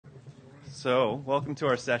So, welcome to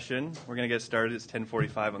our session. We're going to get started. It's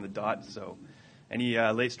 10:45 on the dot, so any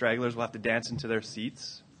late stragglers will have to dance into their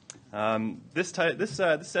seats. This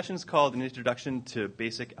session is called An Introduction to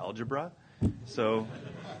Basic Algebra. So,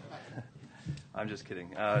 I'm just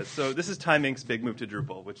kidding. So this is Time Inc.'s big move to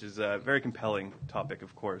Drupal, which is a very compelling topic,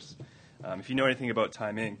 of course. If you know anything about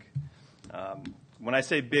Time Inc., when I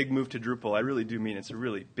say big move to Drupal, I really do mean it's a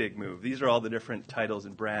really big move. These are all the different titles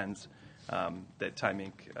and brands that Time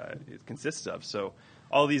Inc. Consists of. So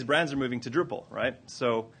all these brands are moving to Drupal, right?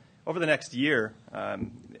 So over the next year,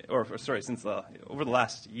 over the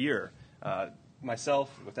last year, myself,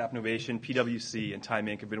 with Appnovation, PwC, and Time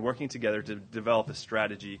Inc. have been working together to develop a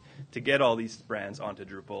strategy to get all these brands onto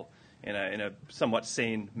Drupal in a somewhat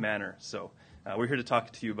sane manner. So we're here to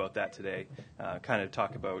talk to you about that today, kind of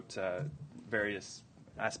talk about various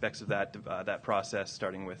aspects of that process,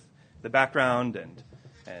 starting with the background and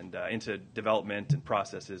into development and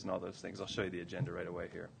processes and all those things. I'll show you the agenda right away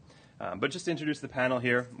here. But just to introduce the panel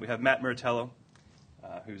here, we have Matt Miritello,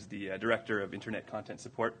 who's the Director of Internet Content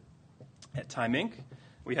Support at Time Inc.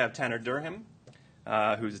 We have Tanner Durham,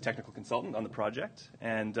 who's a technical consultant on the project.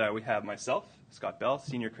 And we have myself, Scott Bell,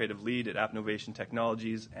 Senior Creative Lead at Appnovation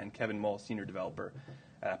Technologies, and Kevin Moll, Senior Developer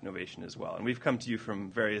at Appnovation as well. And we've come to you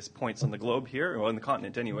from various points on the globe here, or on the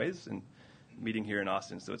continent anyways, and meeting here in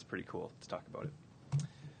Austin, so it's pretty cool to talk about it.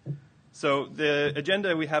 So the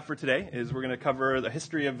agenda we have for today is we're going to cover the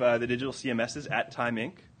history of the digital CMSs at Time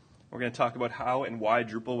Inc. We're going to talk about how and why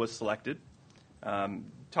Drupal was selected,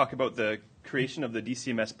 talk about the creation of the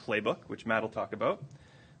DCMS playbook, which Matt will talk about.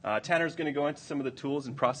 Tanner's going to go into some of the tools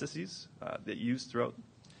and processes that you use throughout.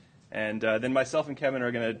 And then myself and Kevin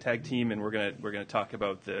are going to tag team, and we're going to talk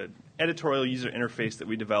about the editorial user interface that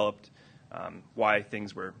we developed, why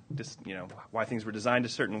things were designed a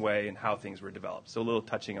certain way, and how things were developed. So a little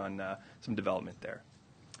touching on some development there.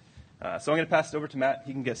 So I'm going to pass it over to Matt.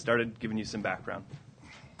 He can get started giving you some background.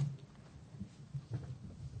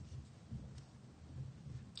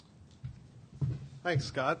 Thanks,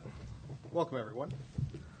 Scott. Welcome, everyone.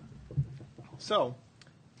 So,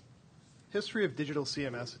 history of digital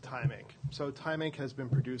CMS at Time Inc. So Time Inc. has been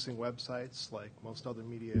producing websites like most other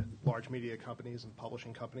large media companies and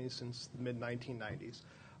publishing companies since the mid-1990s.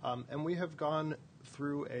 And we have gone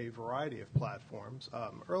through a variety of platforms.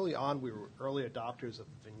 Early on, we were early adopters of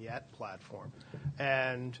the Vignette platform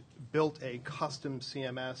and built a custom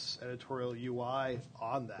CMS editorial UI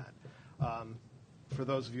on that. For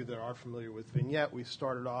those of you that are familiar with Vignette, we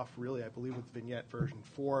started off really, I believe, with Vignette version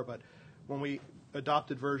 4, but when we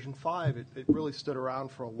adopted version 5, it really stood around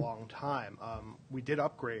for a long time. We did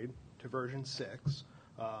upgrade to version 6.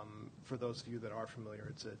 For those of you that are familiar,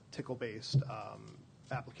 it's a Tickle-based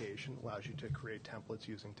application, allows you to create templates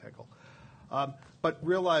using Tickle. But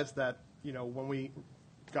realized that, when we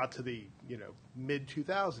got to the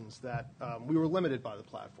mid-2000s, that we were limited by the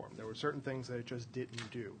platform. There were certain things that it just didn't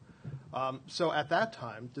do. So at that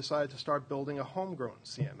time, decided to start building a homegrown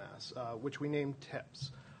CMS, which we named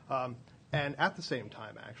Tips. And at the same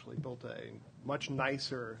time, actually, built a much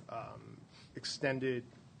nicer extended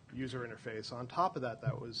user interface on top of that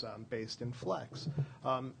was based in Flex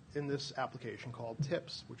in this application called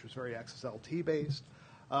Tips, which was very XSLT-based.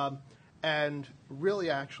 And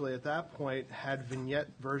really, actually, at that point, had Vignette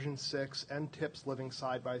version 6 and Tips living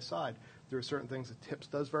side by side. There are certain things that Tips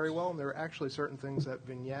does very well, and there are actually certain things that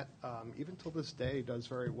Vignette, even till this day, does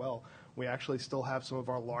very well. We actually still have some of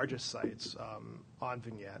our largest sites on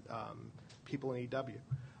Vignette, people in EW,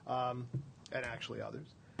 and actually others,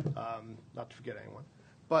 not to forget anyone.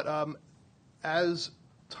 But as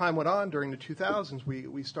time went on during the 2000s,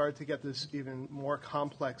 we started to get this even more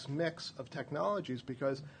complex mix of technologies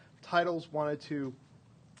because titles wanted to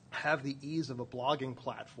have the ease of a blogging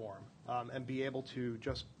platform and be able to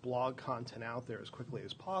just blog content out there as quickly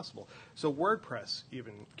as possible. So WordPress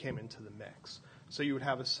even came into the mix. So you would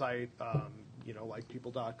have a site, like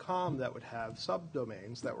people.com that would have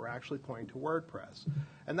subdomains that were actually pointing to WordPress.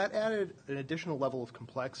 And that added an additional level of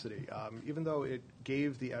complexity. Even though it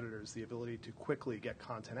gave the editors the ability to quickly get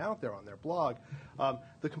content out there on their blog,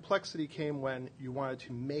 the complexity came when you wanted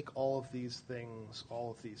to make all of these things,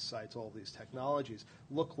 all of these sites, all of these technologies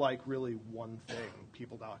look like really one thing,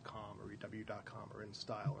 people.com or EW.com or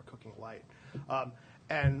InStyle or Cooking Light.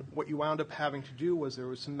 And what you wound up having to do was there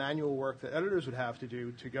was some manual work that editors would have to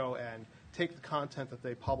do to go and take the content that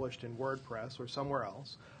they published in WordPress or somewhere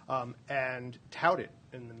else and tout it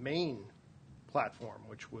in the main platform,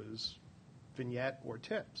 which was Vignette or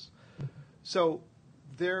Tips. So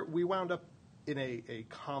there we wound up in a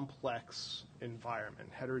complex environment,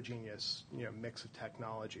 heterogeneous mix of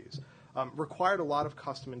technologies. Required a lot of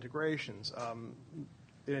custom integrations.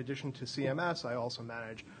 in addition to CMS, I also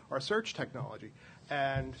manage our search technology.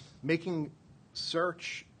 And making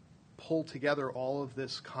search pull together all of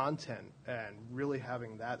this content and really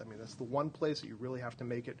having that, I mean, that's the one place that you really have to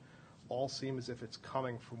make it all seem as if it's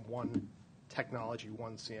coming from one technology,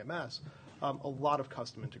 one CMS. A lot of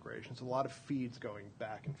custom integrations, a lot of feeds going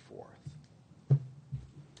back and forth.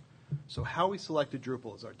 So how we selected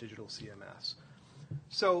Drupal as our digital CMS.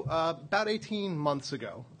 So about 18 months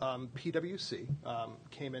ago, PwC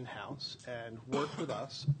came in-house and worked with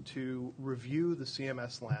us to review the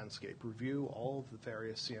CMS landscape, review all of the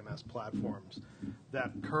various CMS platforms that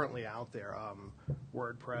are currently out there.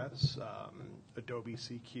 WordPress, Adobe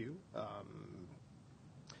CQ,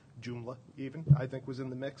 Joomla even, I think, was in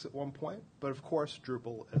the mix at one point, but of course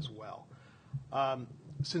Drupal as well.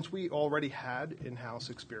 Since we already had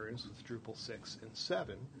in-house experience with Drupal 6 and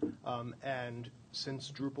 7, and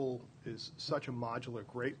since Drupal is such a modular,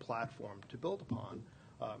 great platform to build upon,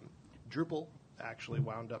 Drupal actually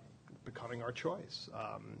wound up becoming our choice.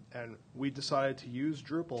 And we decided to use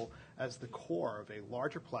Drupal as the core of a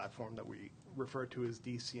larger platform that we refer to as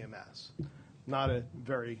DCMS. Not a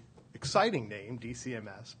very exciting name,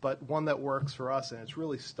 DCMS, but one that works for us, and it's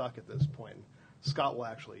really stuck at this point. Scott will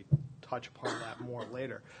actually touch upon that more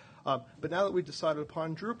later. But now that we decided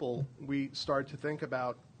upon Drupal, we started to think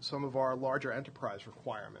about some of our larger enterprise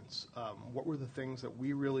requirements. What were the things that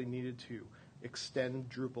we really needed to extend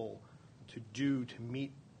Drupal to do to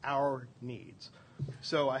meet our needs?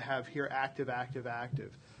 So I have here active, active,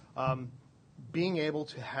 active. Being able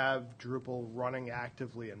to have Drupal running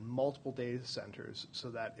actively in multiple data centers so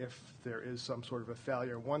that if there is some sort of a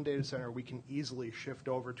failure in one data center, we can easily shift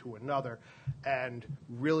over to another and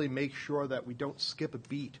really make sure that we don't skip a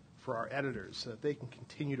beat for our editors so that they can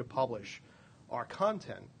continue to publish our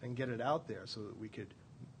content and get it out there so that we could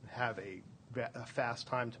have a fast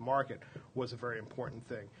time to market was a very important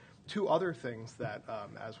thing. Two other things that,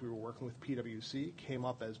 as we were working with PwC, came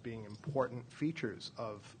up as being important features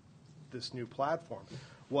of this new platform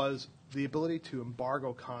was the ability to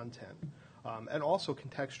embargo content and also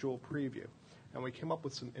contextual preview. And we came up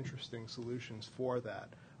with some interesting solutions for that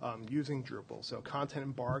using Drupal. So content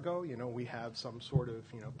embargo, we have some sort of,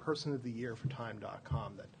 person of the year for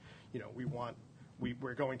time.com that,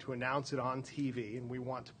 we're going to announce it on TV and we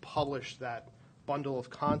want to publish that bundle of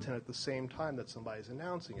content at the same time that somebody's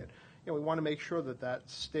announcing it. We want to make sure that that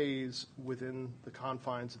stays within the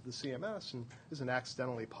confines of the CMS and isn't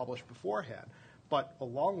accidentally published beforehand. But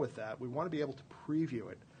along with that, we want to be able to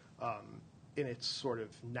preview it in its sort of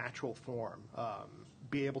natural form,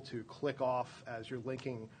 be able to click off as you're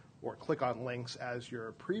linking or click on links as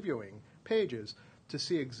you're previewing pages to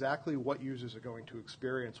see exactly what users are going to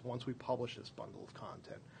experience once we publish this bundle of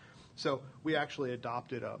content. So we actually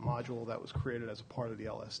adopted a module that was created as a part of the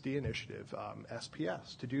LSD initiative,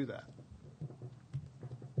 SPS, to do that.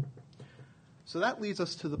 So that leads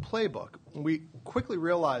us to the playbook. We quickly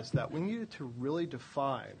realized that we needed to really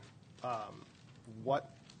define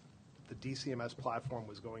what the DCMS platform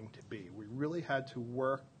was going to be. We really had to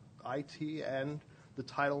work IT and the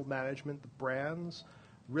title management, the brands.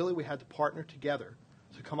 Really, we had to partner together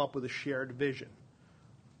to come up with a shared vision.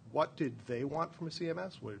 What did they want from a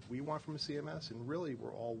CMS? What did we want from a CMS? And really,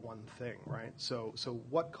 we're all one thing, right? So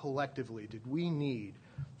what collectively did we need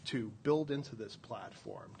to build into this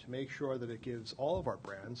platform to make sure that it gives all of our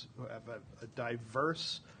brands who have a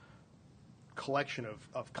diverse collection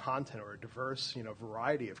of content or a diverse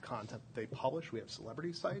variety of content that they publish? We have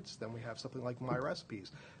celebrity sites. Then we have something like My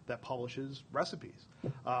Recipes that publishes recipes.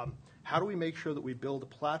 How do we make sure that we build a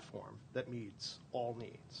platform that meets all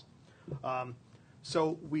needs?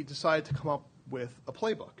 So we decided to come up with a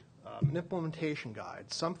playbook, an implementation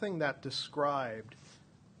guide, something that described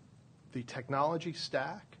the technology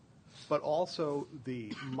stack, but also the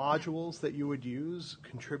modules that you would use,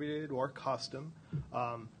 contributed or custom,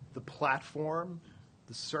 the platform,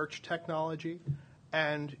 the search technology,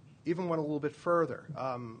 and even went a little bit further.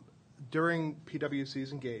 During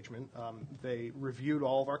PwC's engagement, they reviewed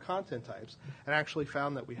all of our content types and actually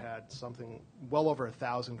found that we had something well over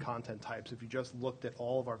 1,000 content types if you just looked at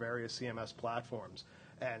all of our various CMS platforms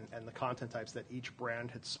and the content types that each brand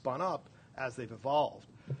had spun up as they've evolved.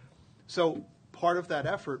 So part of that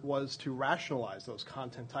effort was to rationalize those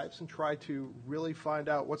content types and try to really find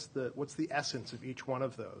out what's the essence of each one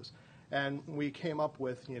of those. And we came up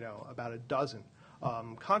with about a dozen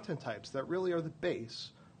content types that really are the base.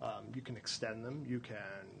 You can extend them, you can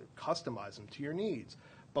customize them to your needs,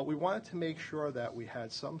 but we wanted to make sure that we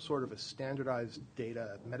had some sort of a standardized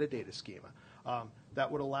metadata schema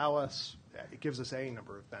that would allow us, it gives us any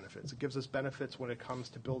number of benefits. It gives us benefits when it comes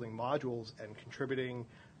to building modules and contributing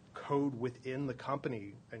code within the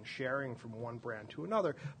company and sharing from one brand to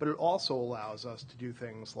another, but it also allows us to do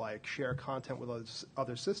things like share content with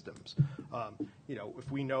other systems.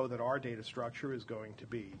 If we know that our data structure is going to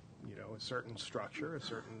be a certain structure, a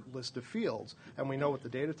certain list of fields, and we know what the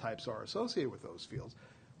data types are associated with those fields,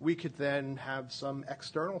 we could then have some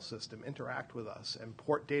external system interact with us and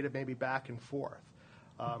port data maybe back and forth.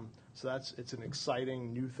 So it's an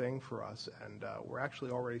exciting new thing for us, and we're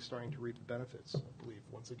actually already starting to reap the benefits, I believe.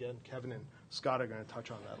 Once again, Kevin and Scott are going to touch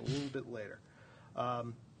on that a little bit later.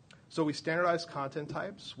 So we standardized content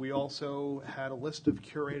types. We also had a list of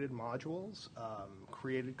curated modules,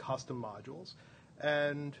 created custom modules,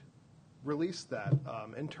 and released that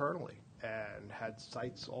internally, and had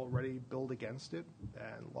sites already build against it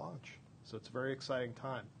and launch. So it's a very exciting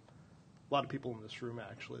time. A lot of people in this room,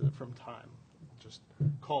 actually, that from time just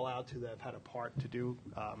call out to that have had a part to do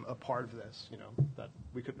a part of this, that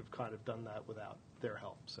we couldn't have kind of done that without their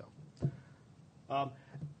help. So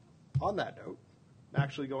on that note, I'm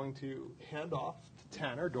actually going to hand off to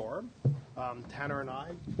Tanner Dorham. Tanner and I,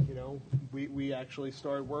 we actually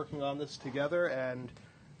started working on this together, and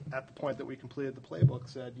at the point that we completed the playbook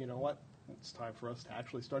said, you know what, it's time for us to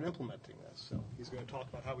actually start implementing this. So he's going to talk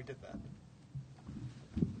about how we did that.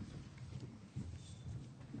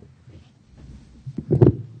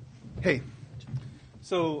 Hey.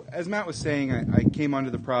 So as Matt was saying, I came onto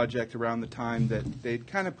the project around the time that they'd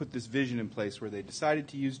kind of put this vision in place where they decided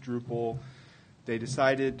to use Drupal. They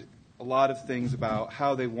decided a lot of things about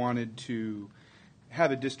how they wanted to have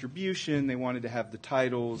a distribution. They wanted to have the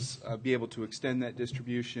titles be able to extend that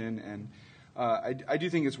distribution. And I do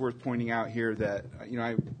think it's worth pointing out here that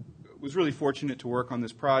I was really fortunate to work on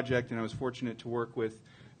this project, and I was fortunate to work with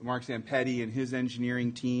Mark Zampetti and his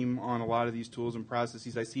engineering team on a lot of these tools and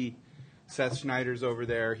processes. I see Seth Schneider's over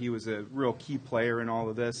there. He was a real key player in all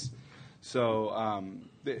of this. So,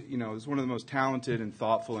 it was one of the most talented and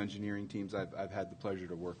thoughtful engineering teams I've had the pleasure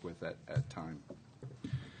to work with at time.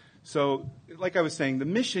 So, like I was saying, the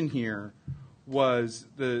mission here was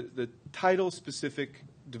the title-specific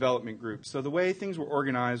development group. So the way things were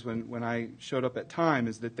organized when I showed up at time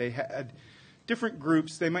is that they had different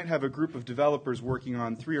groups. They might have a group of developers working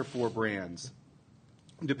on 3 or 4 brands,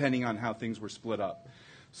 depending on how things were split up.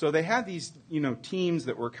 So they had these, teams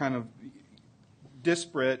that were kind of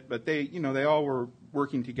disparate, but they all were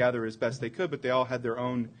working together as best they could, but they all had their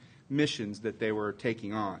own missions that they were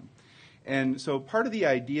taking on. And so part of the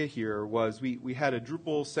idea here was we had a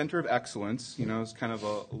Drupal Center of Excellence, it's kind of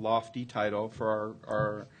a lofty title for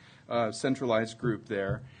our centralized group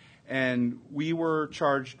there. And we were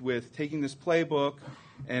charged with taking this playbook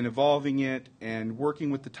and evolving it and working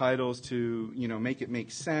with the titles to, make it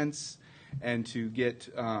make sense and to get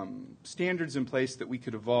standards in place that we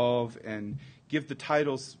could evolve and give the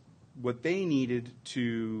titles what they needed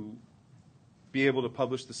to be able to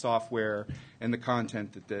publish the software and the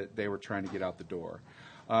content that they were trying to get out the door.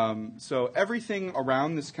 So everything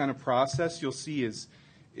around this kind of process you'll see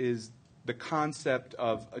is the concept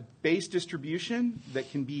of a base distribution that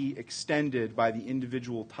can be extended by the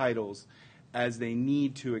individual titles as they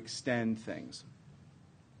need to extend things.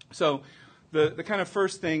 So the kind of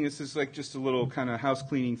first thing, this is like just a little kind of house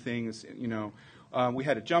cleaning thing, is, we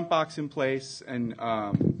had a jump box in place, and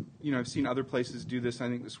I've seen other places do this. I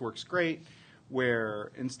think this works great,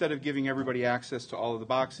 where instead of giving everybody access to all of the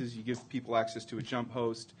boxes, you give people access to a jump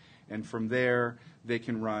host, and from there they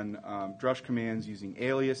can run drush commands using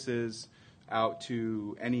aliases out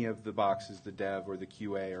to any of the boxes, the dev or the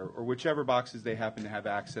QA, or whichever boxes they happen to have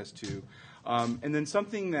access to. And then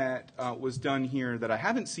something that was done here that I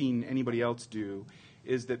haven't seen anybody else do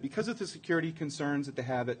is that because of the security concerns that they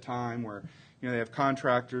have at time, where they have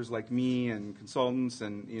contractors like me and consultants,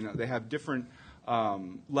 and they have different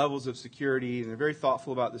levels of security, and they're very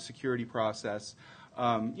thoughtful about the security process.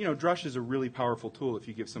 Drush is a really powerful tool if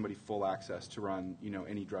you give somebody full access to run,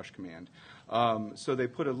 any drush command. So they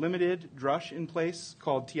put a limited drush in place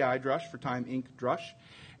called TI drush for Time Inc. drush,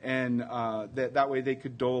 and that way they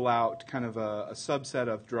could dole out kind of a subset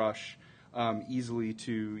of drush easily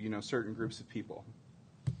to certain groups of people.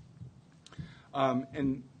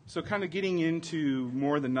 And so kind of getting into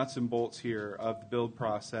more the nuts and bolts here of the build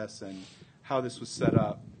process and how this was set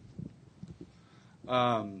up.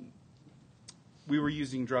 We were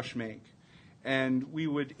using drush make, and we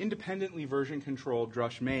would independently version control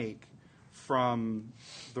drush make from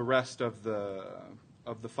the rest of the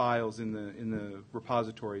files in the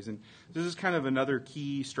repositories. And this is kind of another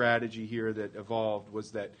key strategy here that evolved,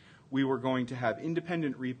 was that we were going to have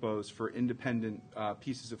independent repos for independent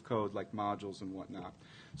pieces of code like modules and whatnot.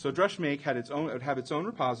 So drush make had it would have its own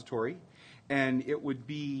repository, and it would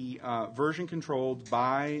be version controlled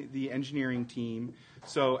by the engineering team.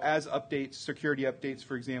 So as updates, security updates,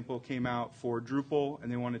 for example, came out for Drupal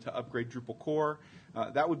and they wanted to upgrade Drupal core,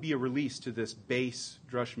 that would be a release to this base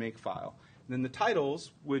drush makefile. And then the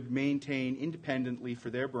titles would maintain independently for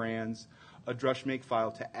their brands a drush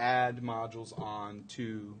makefile to add modules on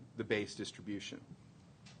to the base distribution.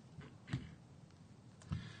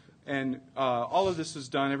 And all of this was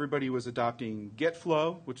done. Everybody was adopting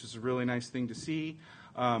GetFlow, which is a really nice thing to see.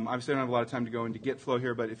 Obviously, I don't have a lot of time to go into GetFlow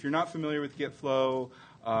here, but if you're not familiar with GetFlow,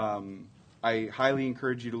 I highly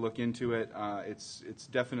encourage you to look into it. It's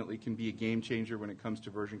definitely can be a game changer when it comes to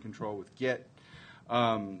version control with Git.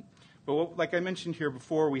 But like I mentioned here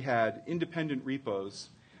before, we had independent repos,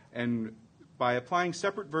 and by applying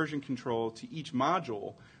separate version control to each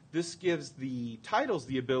module, this gives the titles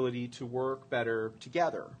the ability to work better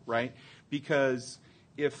together, right? Because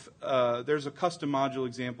if there's a custom module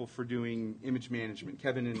example for doing image management,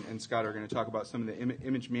 Kevin and Scott are going to talk about some of the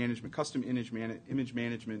image management, custom image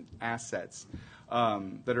management assets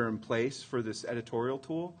that are in place for this editorial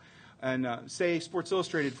tool. And say Sports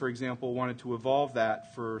Illustrated, for example, wanted to evolve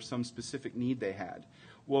that for some specific need they had.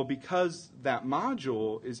 Well, because that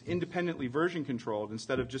module is independently version controlled,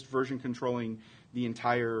 instead of just version controlling the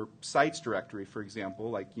entire sites directory, for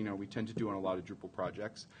example, like we tend to do on a lot of Drupal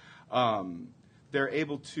projects, they're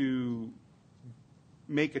able to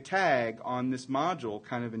make a tag on this module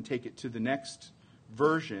and take it to the next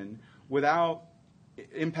version without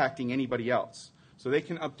impacting anybody else. So they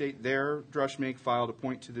can update their drush makefile to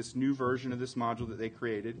point to this new version of this module that they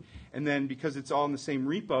created. And then because it's all in the same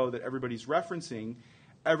repo that everybody's referencing,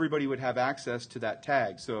 everybody would have access to that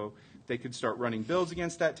tag. So they could start running builds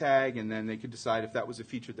against that tag, and then they could decide if that was a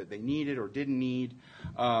feature that they needed or didn't need.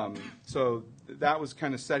 So that was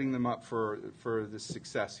kind of setting them up for this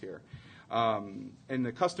success here. And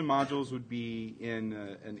the custom modules would be in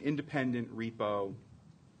an independent repo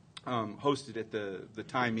hosted at the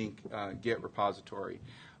Time Inc. Git repository.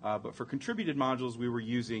 But for contributed modules, we were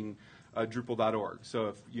using Drupal.org. So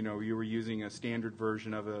if you were using a standard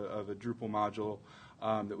version of a Drupal module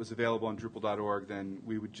that was available on Drupal.org, then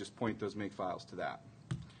we would just point those makefiles to that.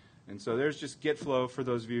 And so there's just GetFlow for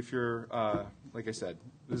those of you if you're, like I said,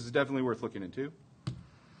 this is definitely worth looking into.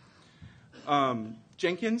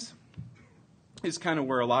 Jenkins is kind of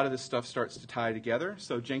where a lot of this stuff starts to tie together.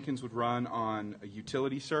 So Jenkins would run on a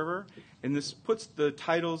utility server, and this puts the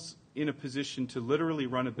titles in a position to literally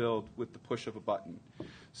run a build with the push of a button.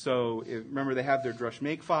 So remember, they have their drush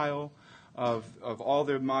makefile of all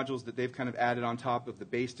their modules that they've kind of added on top of the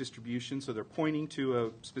base distribution. So they're pointing to a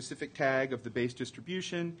specific tag of the base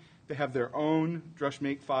distribution. They have their own drush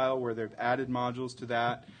makefile where they've added modules to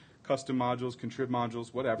that, custom modules, contrib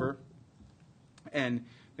modules, whatever. And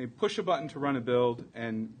they push a button to run a build,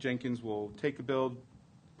 and Jenkins will take a build,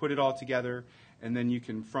 put it all together, and then you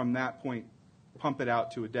can, from that point, pump it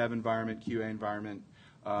out to a dev environment, QA environment,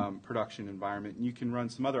 production environment, and you can run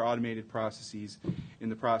some other automated processes in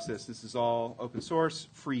the process. This is all open source,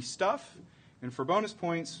 free stuff. And for bonus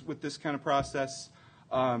points with this kind of process,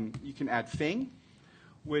 you can add Fing,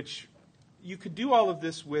 which you could do all of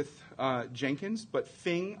this with Jenkins, but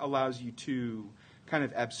Fing allows you to kind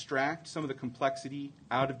of abstract some of the complexity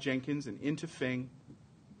out of Jenkins and into Fing,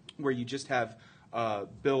 where you just have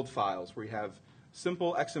build files, where you have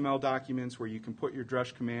simple XML documents where you can put your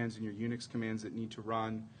drush commands and your Unix commands that need to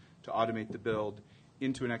run to automate the build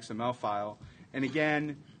into an XML file. And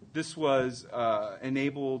again, this was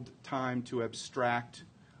enabled time to abstract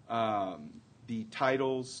the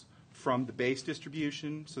titles from the base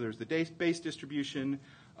distribution. So there's the base distribution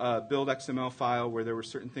build XML file where there were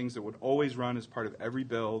certain things that would always run as part of every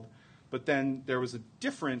build. But then there was a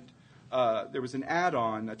different, there was an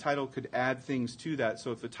add-on. A title could add things to that.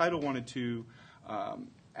 So if the title wanted to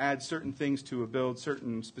add certain things to a build,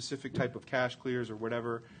 certain specific type of cache clears or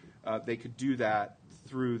whatever, they could do that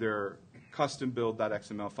through their custom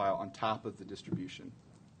build.xml file on top of the distribution.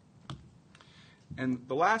 And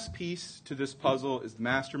the last piece to this puzzle is the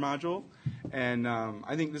master module. And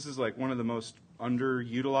I think this is like one of the most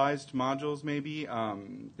underutilized modules maybe.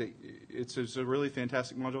 It's a really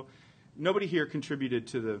fantastic module. Nobody here contributed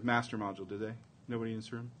to the master module, did they? Nobody in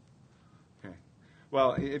this room? Okay.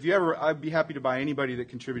 Well, if you ever, I'd be happy to buy anybody that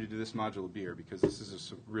contributed to this module a beer, because this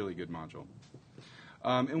is a really good module.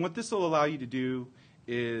 And what this will allow you to do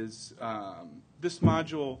is this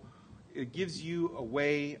module, it gives you a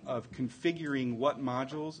way of configuring what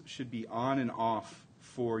modules should be on and off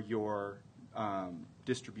for your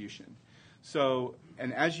distribution. So,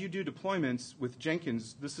 and as you do deployments with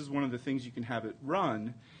Jenkins, this is one of the things you can have it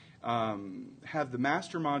run, have the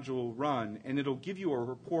master module run, and it'll give you a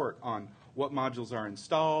report on what modules are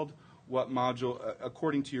installed, what module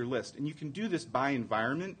according to your list. And you can do this by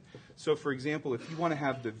environment. So for example, if you want to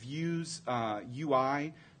have the views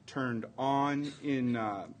UI turned on in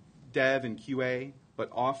dev and QA, but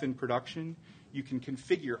off in production, you can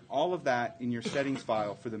configure all of that in your settings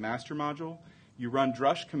file for the master module. You run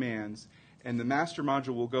drush commands, and the master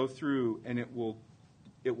module will go through and it will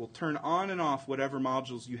turn on and off whatever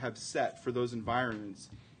modules you have set for those environments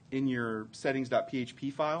in your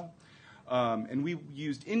settings.php file. And we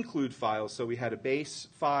used include files, so we had a base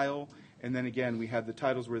file, and then again we had the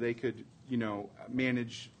titles where they could,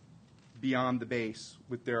 manage beyond the base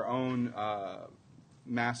with their own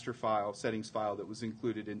master file, settings file that was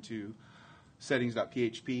included into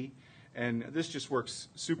settings.php. And this just works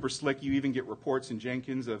super slick. You even get reports in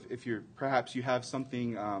Jenkins of if perhaps you have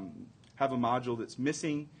something, have a module that's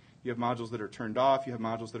missing, you have modules that are turned off, you have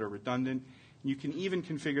modules that are redundant. You can even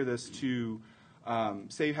configure this to,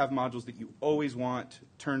 say you have modules that you always want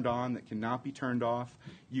turned on that cannot be turned off.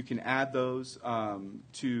 You can add those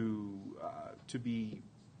to be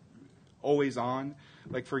always on.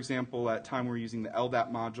 Like for example, at time we're using the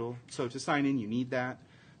LDAP module. So to sign in, you need that.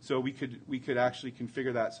 So we could actually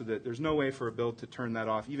configure that so that there's no way for a build to turn that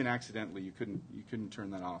off. Even accidentally, you couldn't turn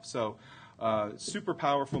that off. So super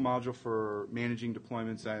powerful module for managing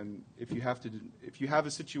deployments. And if you have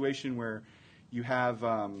a situation where you have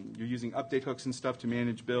you're using update hooks and stuff to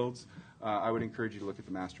manage builds, I would encourage you to look at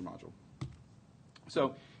the master module.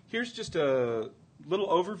 So here's just a little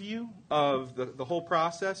overview of the whole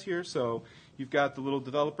process here. So you've got the little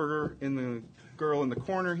developer girl in the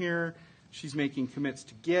corner here. She's making commits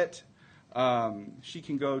to Git. She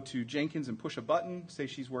can go to Jenkins and push a button. Say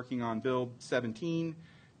she's working on build 17.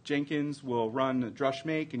 Jenkins will run a drush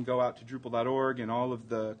make and go out to Drupal.org and all of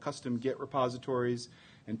the custom Git repositories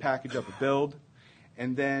and package up a build.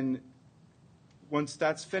 And then once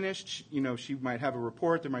that's finished, she might have a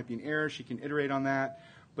report. There might be an error. She can iterate on that.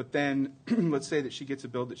 But then let's say that she gets a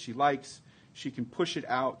build that she likes. She can push it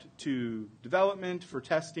out to development for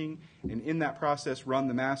testing, and in that process run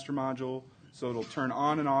the master module. So it'll turn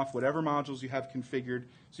on and off whatever modules you have configured.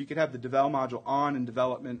 So you could have the devel module on in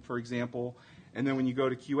development, for example, and then when you go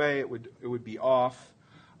to QA, it would be off.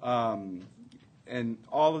 And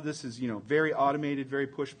all of this is very automated, very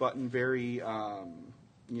push button, very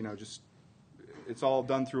just it's all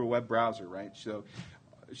done through a web browser, right? So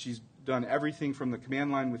she's done everything from the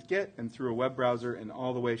command line with Git and through a web browser, and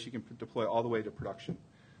all the way she can deploy all the way to production.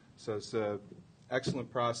 So it's an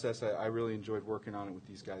excellent process. I really enjoyed working on it with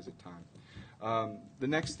these guys at time. The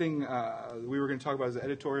next thing we were going to talk about is the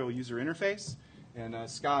editorial user interface, and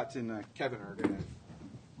Scott and Kevin are going to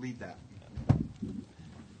lead that.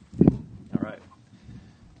 All right.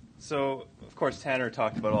 So, of course, Tanner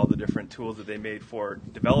talked about all the different tools that they made for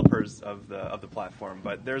developers of the platform,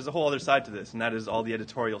 but there's a whole other side to this, and that is all the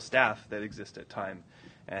editorial staff that exist at Time.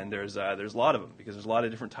 And there's a lot of them because there's a lot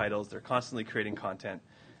of different titles. They're constantly creating content,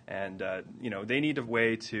 and they need a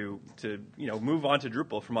way to move on to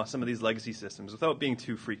Drupal from some of these legacy systems without being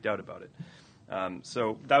too freaked out about it.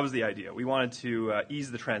 So that was the idea. We wanted to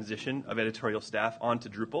ease the transition of editorial staff onto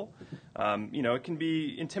Drupal. It can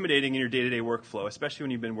be intimidating in your day-to-day workflow, especially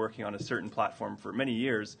when you've been working on a certain platform for many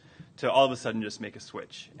years, to all of a sudden just make a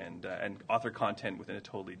switch and author content within a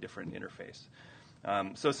totally different interface.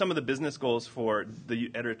 So some of the business goals for the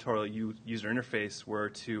editorial user interface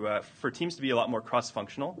were for teams to be a lot more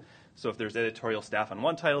cross-functional. So if there's editorial staff on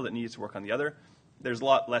one title that needs to work on the other, there's a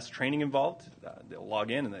lot less training involved. They'll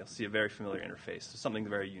log in and they'll see a very familiar interface, so something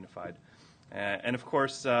very unified. And of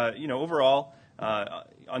course, overall, on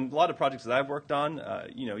a lot of projects that I've worked on,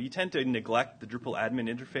 you tend to neglect the Drupal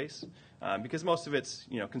admin interface because most of it's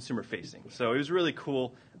consumer facing. So it was a really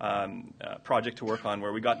cool project to work on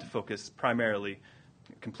where we got to focus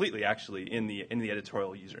completely actually in the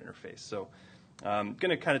editorial user interface. So I'm going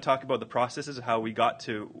to kind of talk about the processes of how we got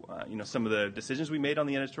to some of the decisions we made on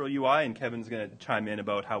the editorial UI, and Kevin's going to chime in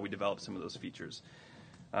about how we developed some of those features.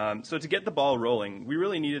 So to get the ball rolling, we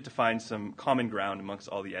really needed to find some common ground amongst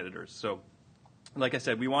all the editors. So like I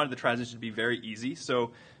said, we wanted the transition to be very easy.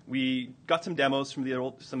 So we got some demos from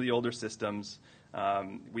some of the older systems.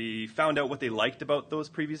 We found out what they liked about those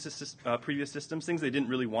previous systems, things they didn't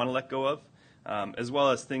really want to let go of. As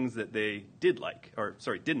well as things that they didn't like.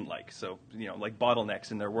 So, like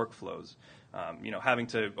bottlenecks in their workflows. Having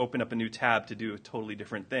to open up a new tab to do a totally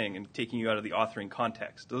different thing and taking you out of the authoring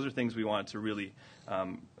context. Those are things we wanted to really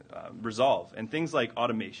resolve. And things like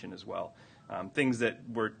automation as well. Things that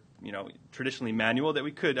were, traditionally manual that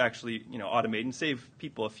we could actually, automate and save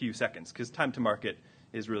people a few seconds, because time to market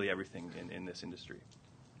is really everything in this industry.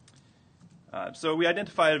 So we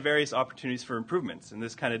identified various opportunities for improvements, and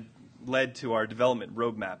this kind of led to our development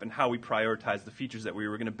roadmap and how we prioritized the features that we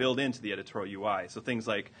were going to build into the editorial UI. So things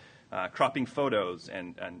like cropping photos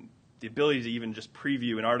and the ability to even just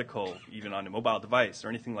preview an article even on a mobile device or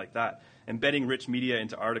anything like that, embedding rich media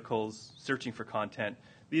into articles, searching for content.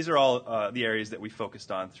 These are all the areas that we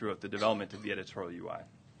focused on throughout the development of the editorial UI.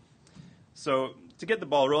 So to get the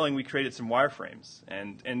ball rolling, we created some wireframes,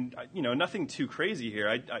 and nothing too crazy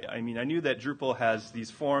here. I mean, I knew that Drupal has these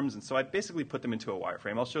forms, and so I basically put them into a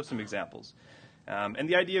wireframe. I'll show some examples. And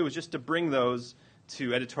the idea was just to bring those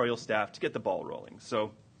to editorial staff to get the ball rolling.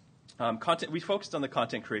 So we focused on the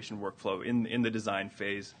content creation workflow in the design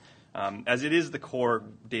phase, as it is the core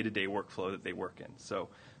day-to-day workflow that they work in. So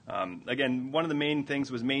again, one of the main things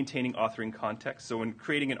was maintaining authoring context. So when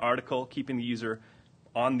creating an article, keeping the user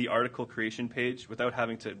on the article creation page without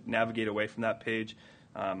having to navigate away from that page,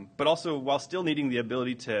 but also while still needing the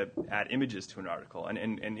ability to add images to an article. And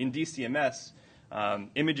in DCMS,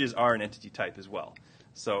 images are an entity type as well.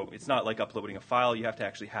 So it's not like uploading a file. You have to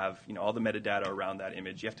actually have all the metadata around that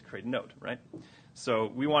image. You have to create a node, right?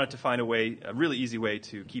 So we wanted to find a really easy way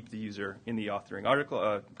to keep the user in the authoring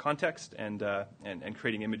article context and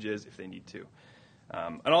creating images if they need to.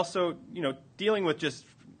 And also, dealing with just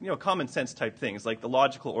common sense type things like the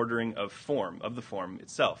logical ordering of the form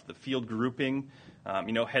itself, the field grouping,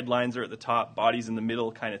 headlines are at the top, bodies in the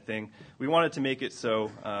middle kind of thing. We wanted to make it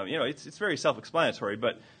so, it's very self-explanatory,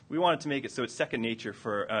 but we wanted to make it so it's second nature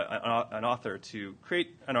for an author to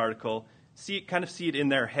create an article, see it in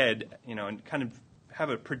their head, and kind of have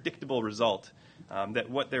a predictable result that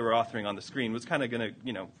what they were authoring on the screen was kind of going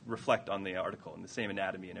to, reflect on the article and the same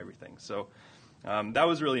anatomy and everything. So that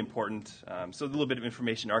was really important. So a little bit of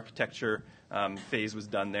information architecture phase was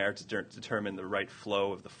done there to determine the right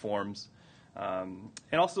flow of the forms. And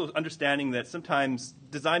also understanding that sometimes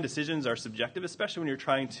design decisions are subjective, especially when you're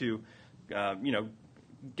trying to,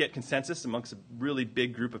 get consensus amongst a really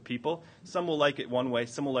big group of people. Some will like it one way,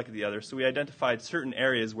 some will like it the other. So we identified certain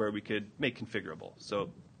areas where we could make configurable,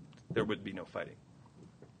 so there would be no fighting.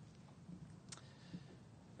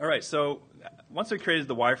 All right, so once we created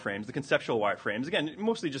the wireframes, the conceptual wireframes, again,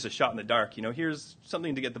 mostly just a shot in the dark. Here's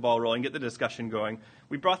something to get the ball rolling, get the discussion going.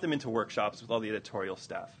 We brought them into workshops with all the editorial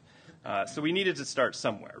staff. So we needed to start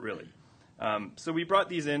somewhere, really. So we brought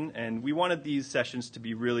these in, and we wanted these sessions to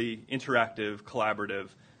be really interactive, collaborative.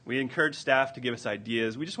 We encouraged staff to give us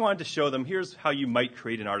ideas. We just wanted to show them, here's how you might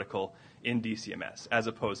create an article in DCMS, as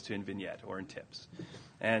opposed to in Vignette or in Tips.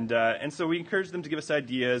 And so we encouraged them to give us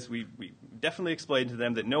ideas. We definitely explained to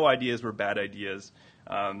them that no ideas were bad ideas.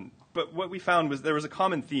 But what we found was there was a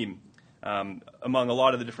common theme among a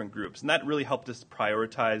lot of the different groups, and that really helped us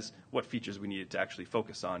prioritize what features we needed to actually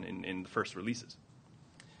focus on in the first releases.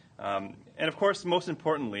 And of course, most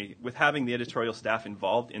importantly, with having the editorial staff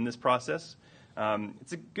involved in this process,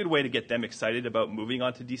 it's a good way to get them excited about moving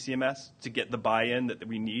on to DCMS, to get the buy-in that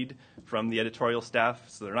we need from the editorial staff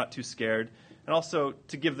so they're not too scared, and also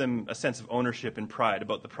to give them a sense of ownership and pride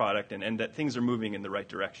about the product and that things are moving in the right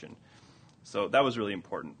direction. So that was really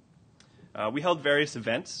important. We held various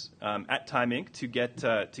events at Time Inc. to get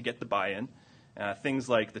the buy-in. Things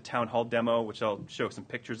like the town hall demo, which I'll show some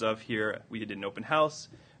pictures of here. We did an open house.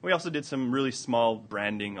 We also did some really small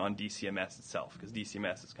branding on DCMS itself, because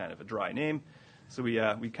DCMS is kind of a dry name. So we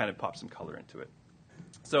kind of popped some color into it.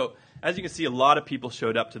 So as you can see, a lot of people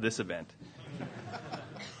showed up to this event.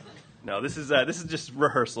 No, this is just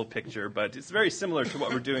rehearsal picture, but it's very similar to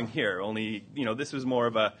what we're doing here. Only this was more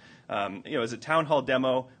of a as a town hall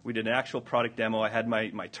demo. We did an actual product demo. I had my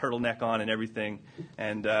turtleneck on and everything,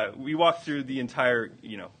 and we walked through the entire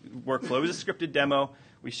workflow. It was a scripted demo.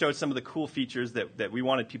 We showed some of the cool features that we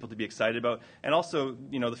wanted people to be excited about, and also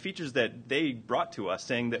the features that they brought to us,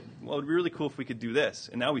 saying that it would be really cool if we could do this.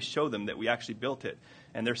 And now we show them that we actually built it,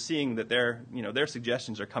 and they're seeing that their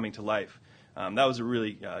suggestions are coming to life. That was a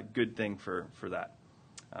really good thing for that.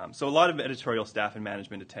 So a lot of editorial staff and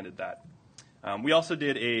management attended that. We also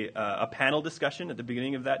did a panel discussion at the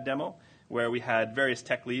beginning of that demo where we had various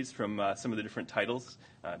tech leads from some of the different titles,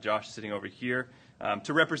 Josh sitting over here,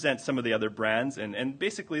 to represent some of the other brands. And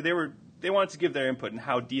basically they wanted to give their input on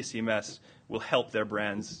how DCMS will help their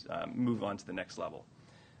brands move on to the next level.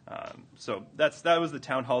 So that was the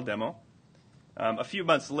town hall demo. A few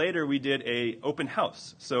months later, we did an open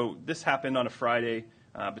house. So this happened on a Friday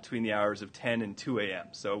between the hours of 10 and 2 a.m.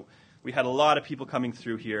 So we had a lot of people coming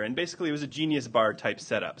through here, and basically it was a Genius Bar type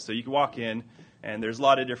setup. So you could walk in, and there's a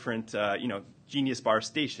lot of different, Genius Bar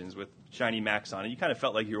stations with shiny Macs on it. You kind of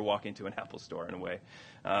felt like you were walking to an Apple store in a way.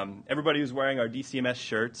 Everybody was wearing our DCMS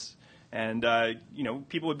shirts, and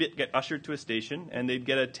people would get ushered to a station, and they'd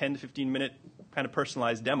get a 10 to 15 minute kind of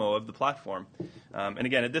personalized demo of the platform. And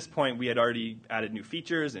again, at this point, we had already added new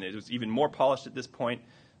features, and it was even more polished at this point.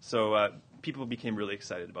 So people became really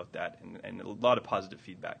excited about that, and a lot of positive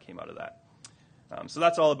feedback came out of that. So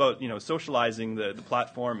that's all about socializing the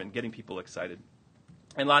platform and getting people excited.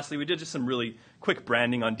 And lastly, we did just some really quick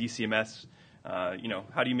branding on DCMS.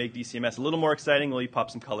 How do you make DCMS a little more exciting? Well, you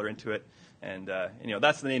pop some color into it. And,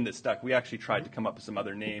 that's the name that stuck. We actually tried to come up with some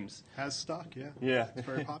other names. Has stuck, yeah. Yeah. It's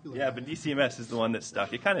very popular. Yeah, but DCMS is the one that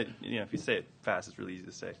stuck. It kind of, if you say it fast, it's really easy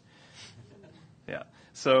to say. Yeah.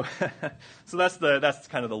 So that's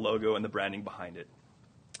kind of the logo and the branding behind it.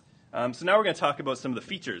 So now we're going to talk about some of the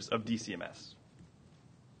features of DCMS.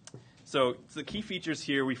 So the key features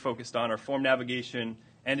here we focused on are form navigation,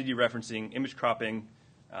 entity referencing, image cropping,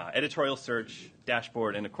 editorial search,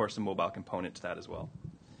 dashboard, and of course a mobile component to that as well.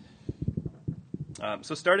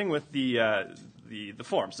 So starting with the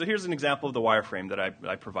form. So here's an example of the wireframe that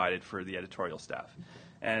I provided for the editorial staff.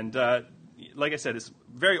 And like I said, it's a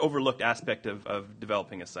very overlooked aspect of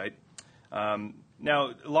developing a site.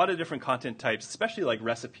 Now, a lot of different content types, especially like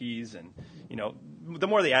recipes, and the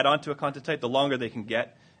more they add on to a content type, the longer they can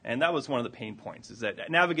get. And that was one of the pain points, is that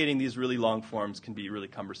navigating these really long forms can be really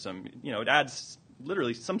cumbersome. It adds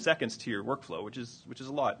literally some seconds to your workflow, which is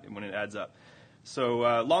a lot when it adds up.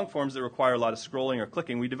 So long forms that require a lot of scrolling or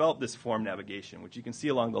clicking, we developed this form navigation, which you can see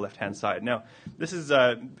along the left-hand side. Now, this is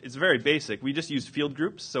it's very basic. We just use field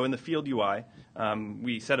groups. So in the field UI,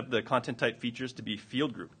 we set up the content type features to be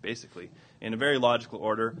field grouped, basically, in a very logical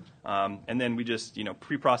order. And then we just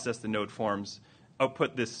pre-process the node forms,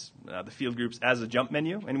 output this the field groups as a jump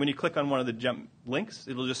menu. And when you click on one of the jump links,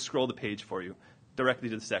 it'll just scroll the page for you directly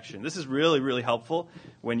to the section. This is really, really helpful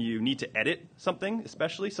when you need to edit something,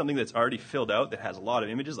 especially something that's already filled out that has a lot of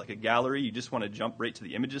images, like a gallery. You just want to jump right to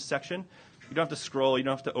the images section. You don't have to scroll. You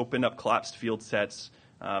don't have to open up collapsed field sets.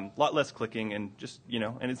 A lot less clicking, and just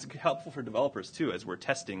and it's helpful for developers too as we're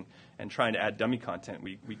testing and trying to add dummy content.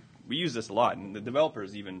 We use this a lot, and the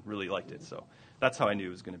developers even really liked it. So that's how I knew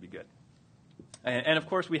it was going to be good. And of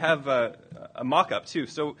course, we have a mock-up too.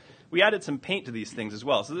 So we added some paint to these things as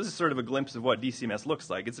well. So this is sort of a glimpse of what DCMS looks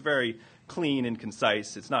like. It's very clean and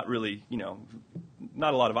concise. It's not really,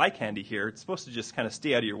 not a lot of eye candy here. It's supposed to just kind of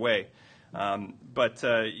stay out of your way. But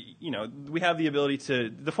we have the ability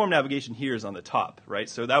the form navigation here is on the top, right?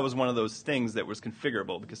 So that was one of those things that was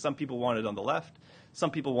configurable, because some people wanted it on the left, some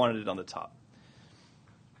people wanted it on the top.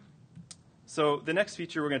 So the next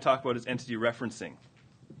feature we're going to talk about is entity referencing.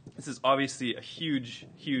 This is obviously a huge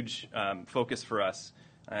focus for us,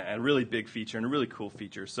 a really big feature and a really cool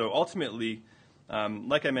feature. So ultimately,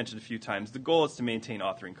 like I mentioned a few times, the goal is to maintain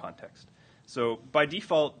authoring context. So by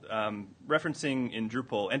default, referencing in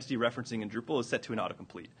Drupal, entity referencing in Drupal is set to an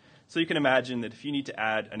autocomplete. So you can imagine that if you need to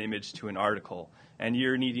add an image to an article and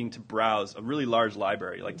you're needing to browse a really large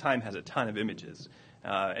library, like Time has a ton of images,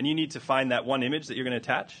 and you need to find that one image that you're going to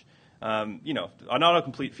attach, an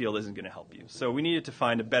autocomplete field isn't going to help you. So we needed to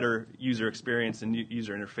find a better user experience and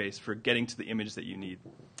user interface for getting to the image that you need.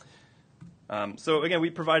 So again, we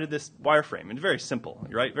provided this wireframe, and very simple,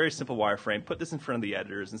 right? Very simple wireframe. Put this in front of the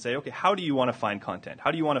editors and say, okay, how do you want to find content? How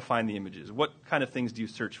do you want to find the images? What kind of things do you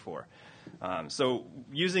search for? So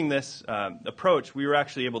using this approach, we were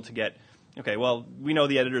actually able to get, okay, well, we know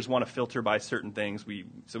the editors want to filter by certain things,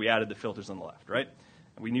 so we added the filters on the left, right?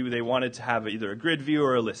 We knew they wanted to have either a grid view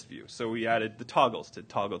or a list view, so we added the toggles to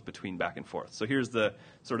toggle between back and forth. So here's the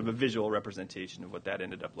sort of a visual representation of what that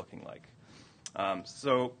ended up looking like.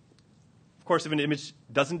 So, of course, if an image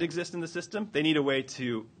doesn't exist in the system, they need a way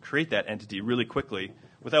to create that entity really quickly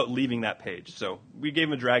without leaving that page. So we gave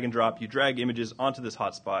them a drag and drop. You drag images onto this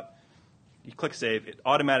hotspot. You click Save. It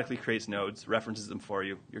automatically creates nodes, references them for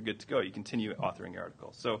you. You're good to go. You continue authoring your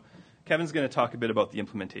article. So Kevin's going to talk a bit about the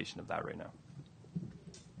implementation of that right now.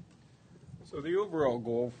 So the overall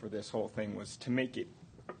goal for this whole thing was to make it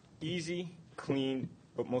easy, clean,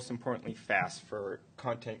 but most importantly fast for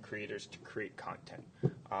content creators to create content.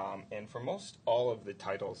 And for most all of the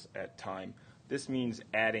titles at Time, this means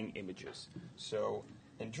adding images. So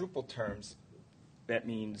in Drupal terms, that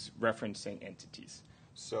means referencing entities.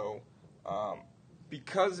 So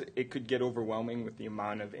because it could get overwhelming with the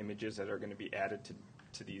amount of images that are going to be added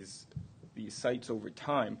to these sites over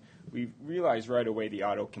time, we realized right away the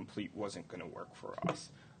autocomplete wasn't going to work for us,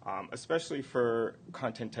 especially for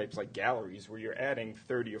content types like galleries, where you're adding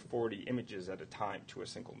 30 or 40 images at a time to a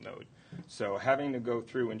single node. So having to go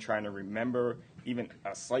through and trying to remember even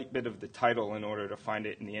a slight bit of the title in order to find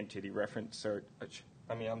it in the entity reference search,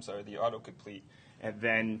 the autocomplete, and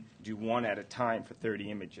then do one at a time for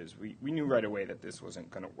 30 images, we knew right away that this wasn't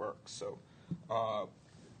going to work. So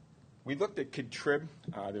we looked at Contrib.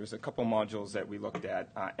 There was a couple modules that we looked at.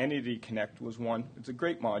 Entity Connect was one. It's a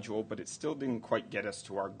great module, but it still didn't quite get us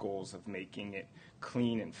to our goals of making it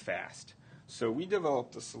clean and fast. So we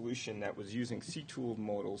developed a solution that was using C-tooled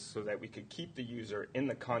modals so that we could keep the user in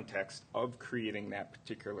the context of creating that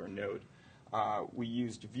particular node. We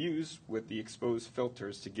used views with the exposed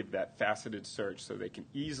filters to give that faceted search so they can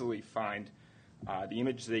easily find the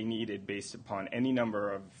image they needed based upon any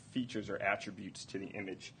number of features or attributes to the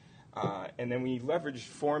image. And then we leveraged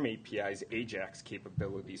Form API's AJAX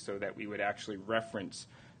capability so that we would actually reference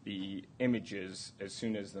the images as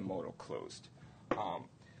soon as the modal closed.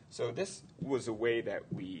 So this was a way that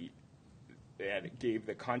that gave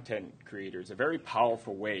the content creators a very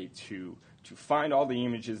powerful way to find all the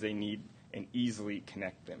images they need and easily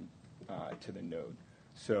connect them to the node.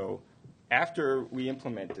 So after we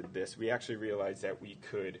implemented this, we actually realized that we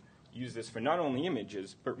could use this for not only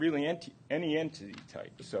images, but really any entity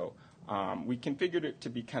type. So we configured it to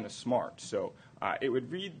be kind of smart. So it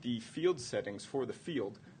would read the field settings for the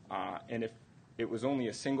field, and if it was only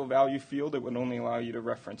a single value field, it would only allow you to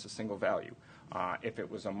reference a single value. If it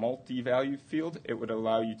was a multi-value field, it would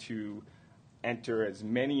allow you to enter as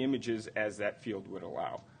many images as that field would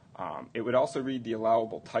allow. It would also read the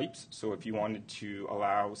allowable types. So if you wanted to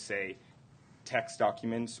allow, say, text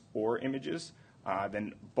documents or images,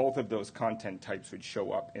 then both of those content types would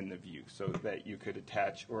show up in the view so that you could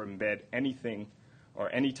attach or embed anything or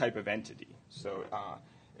any type of entity. So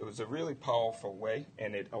it was a really powerful way,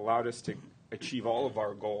 and it allowed us to achieve all of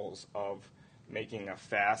our goals of making a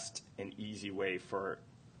fast and easy way for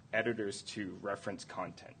editors to reference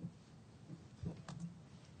content.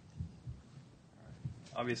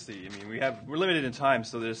 Obviously, I mean, we're limited in time,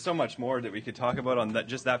 so there's so much more that we could talk about on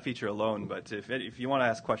just that feature alone. But if you want to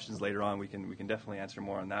ask questions later on, we can definitely answer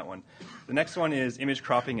more on that one. The next one is image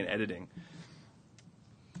cropping and editing.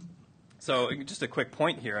 So just a quick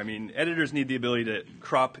point here. I mean, editors need the ability to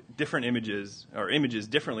crop different images or images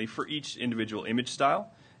differently for each individual image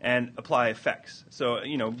style and apply effects. So,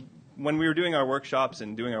 you know, when we were doing our workshops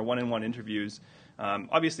and doing our one-on-one interviews,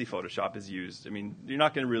 obviously Photoshop is used. I mean, you're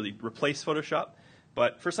not going to really replace Photoshop.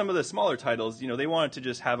 But for some of the smaller titles, you know, they wanted to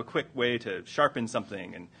just have a quick way to sharpen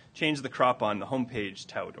something and change the crop on the homepage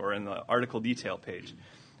tout or in the article detail page.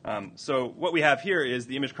 So what we have here is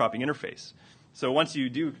the image cropping interface. So once you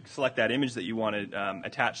do select that image that you want to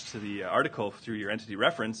attach to the article through your entity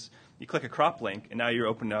reference, you click a crop link, and now you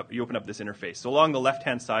open up this interface. So along the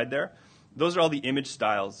left-hand side there, those are all the image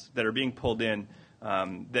styles that are being pulled in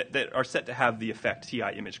that are set to have the effect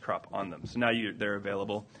TI image crop on them. So now they're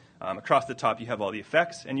available. Across the top, you have all the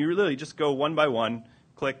effects, and you really just go one by one,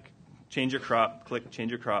 click, change your crop, click,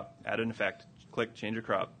 change your crop, add an effect, click, change your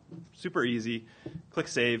crop. Super easy. Click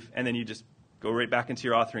save, and then you just go right back into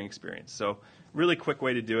your authoring experience. So really quick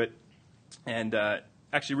way to do it, and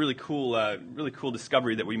actually really cool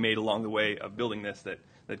discovery that we made along the way of building this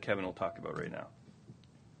that Kevin will talk about right now.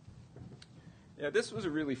 Yeah, this was a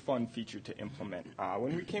really fun feature to implement.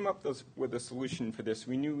 When we came up with a solution for this,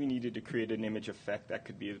 we knew we needed to create an image effect that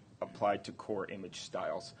could be applied to core image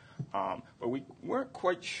styles. But we weren't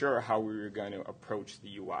quite sure how we were going to approach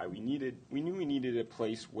the UI. We knew we needed a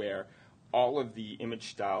place where all of the image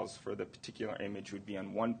styles for the particular image would be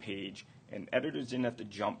on one page, and editors didn't have to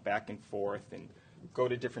jump back and forth and go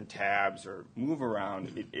to different tabs or move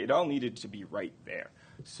around. It all needed to be right there.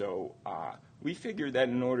 So we figured that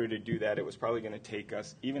in order to do that, it was probably going to take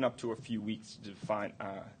us even up to a few weeks to define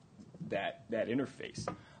that interface.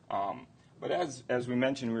 But as we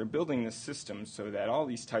mentioned, we were building this system so that all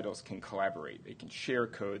these titles can collaborate. They can share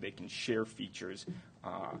code. They can share features.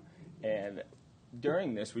 And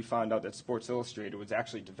during this, we found out that Sports Illustrated was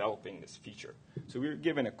actually developing this feature. So we were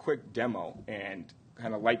given a quick demo, and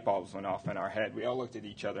kind of light bulbs went off in our head. We all looked at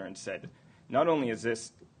each other and said, not only is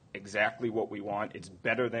this exactly what we want, it's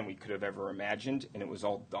better than we could have ever imagined, and it was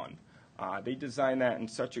all done. They designed that in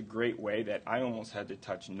such a great way that I almost had to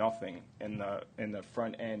touch nothing in the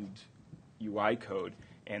front end UI code,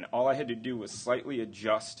 and all I had to do was slightly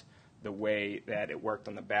adjust the way that it worked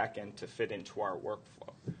on the back end to fit into our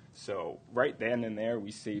workflow. So right then and there,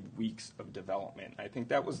 we saved weeks of development. I think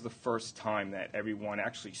that was the first time that everyone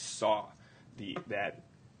actually saw that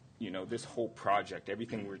this whole project,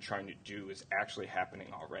 everything we're trying to do is actually happening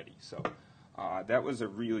already. So that was a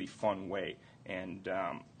really fun way. And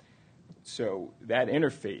so that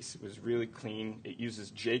interface was really clean. It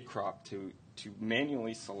uses JCrop to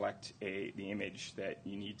manually select the image that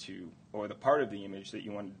you need to, or the part of the image that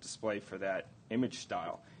you want to display for that image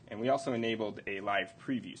style. And we also enabled a live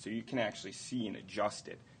preview, so you can actually see and adjust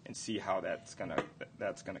it and see how that's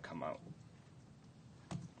gonna come out.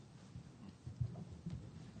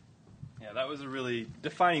 Yeah, that was a really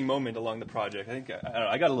defining moment along the project. I think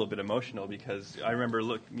I got a little bit emotional because I remember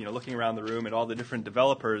looking around the room at all the different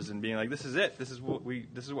developers and being like, "This is it. This is what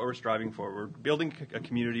we're striving for. We're building a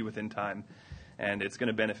community within time, and it's going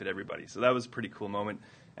to benefit everybody." So that was a pretty cool moment.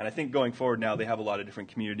 And I think going forward now, they have a lot of different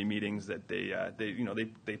community meetings that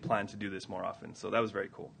they plan to do this more often. So that was very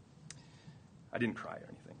cool. I didn't cry or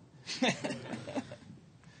anything.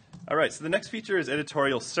 All right. So the next feature is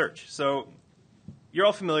editorial search. So you're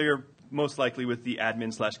all familiar, most likely, with the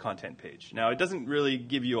admin/content page. Now, it doesn't really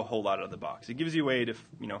give you a whole lot out of the box. It gives you a way to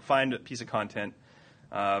find a piece of content,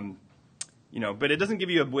 but it doesn't give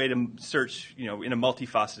you a way to search in a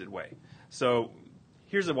multifaceted way. So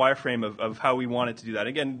here's a wireframe of how we wanted to do that.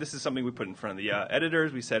 Again, this is something we put in front of the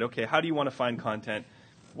editors. We said, okay, how do you want to find content?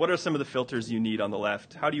 What are some of the filters you need on the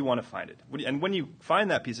left? How do you want to find it? And when you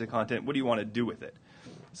find that piece of content, what do you want to do with it?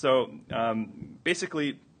 So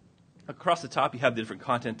basically, across the top, you have the different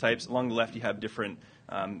content types. Along the left, you have different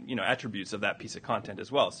attributes of that piece of content as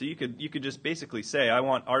well. So you could just basically say, I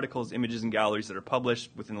want articles, images, and galleries that are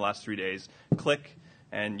published within the last 3 days. Click,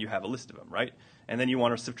 and you have a list of them, right? And then you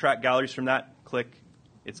want to subtract galleries from that. Click,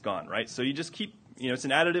 it's gone, right? So you just keep, it's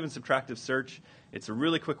an additive and subtractive search. It's a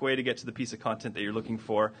really quick way to get to the piece of content that you're looking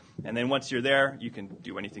for. And then once you're there, you can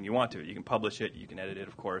do anything you want to it. You can publish it. You can edit it,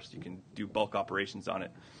 of course. You can do bulk operations on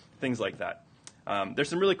it, things like that. There's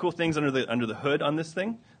some really cool things under the hood on this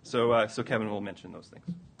thing. So Kevin will mention those things.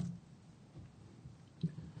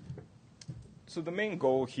 So the main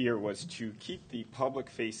goal here was to keep the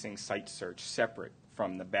public-facing site search separate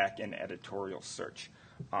from the back-end editorial search.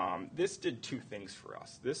 This did two things for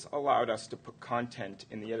us. This allowed us to put content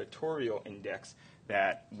in the editorial index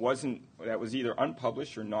that was either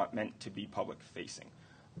unpublished or not meant to be public-facing.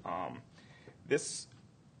 This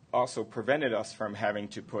also prevented us from having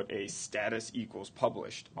to put a status equals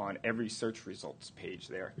published on every search results page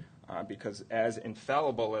there, because as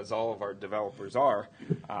infallible as all of our developers are,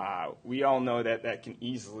 we all know that can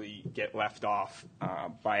easily get left off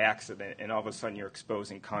by accident, and all of a sudden you're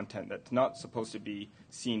exposing content that's not supposed to be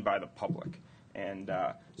seen by the public. And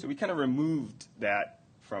so we kind of removed that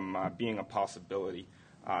from being a possibility.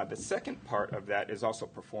 The second part of that is also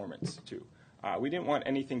performance, too. We didn't want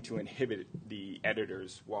anything to inhibit the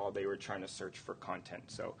editors while they were trying to search for content.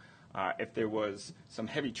 So if there was some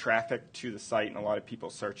heavy traffic to the site and a lot of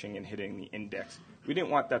people searching and hitting the index, we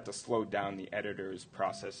didn't want that to slow down the editor's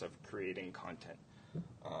process of creating content.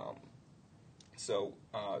 So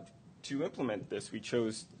to implement this, we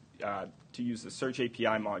chose to use the Search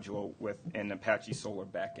API module with an Apache Solr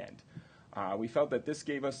backend. We felt that this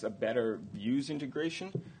gave us a better views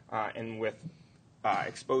integration, and with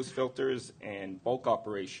exposed filters and bulk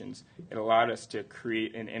operations, it allowed us to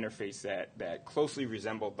create an interface that closely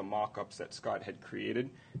resembled the mock-ups that Scott had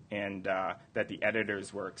created and that the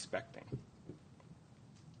editors were expecting.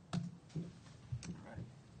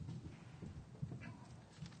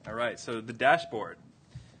 All right, so the dashboard.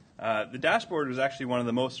 The dashboard was actually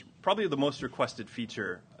probably the most requested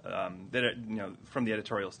feature from the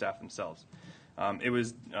editorial staff themselves. It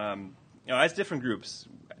was, as different groups,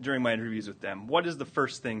 during my interviews with them, what is the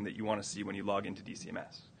first thing that you want to see when you log into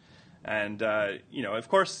DCMS? And, of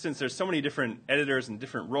course, since there's so many different editors and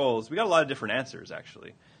different roles, we got a lot of different answers,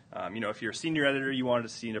 actually. If you're a senior editor, you wanted to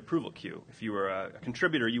see an approval queue. If you were a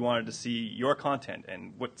contributor, you wanted to see your content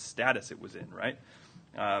and what status it was in, right?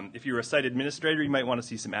 If you were a site administrator, you might want to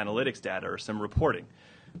see some analytics data or some reporting.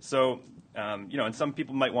 So, and some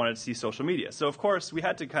people might want to see social media. So, of course, we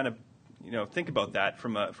had to kind of think about that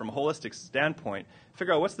from a holistic standpoint,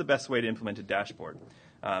 figure out what's the best way to implement a dashboard.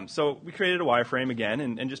 So we created a wireframe again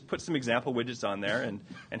and just put some example widgets on there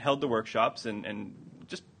and held the workshops and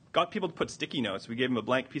just got people to put sticky notes. We gave them a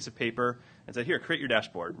blank piece of paper and said, here, create your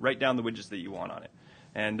dashboard. Write down the widgets that you want on it.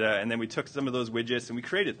 And then we took some of those widgets and we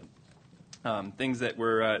created them. Things that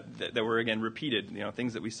were again, repeated,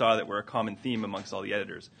 things that we saw that were a common theme amongst all the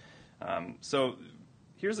editors. So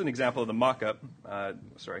here's an example of the mock-up.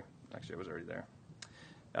 Sorry. Actually, I was already there.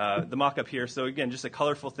 The mock-up here. So again, just a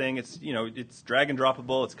colorful thing. It's it's drag and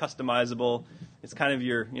droppable. It's customizable. It's kind of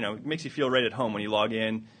it makes you feel right at home when you log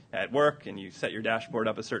in at work and you set your dashboard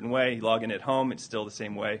up a certain way. You log in at home, it's still the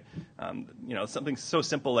same way. Something so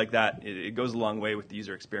simple like that, it goes a long way with the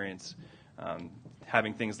user experience.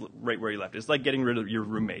 Having things right where you left. It's like getting rid of your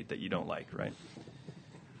roommate that you don't like, right?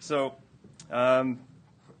 So.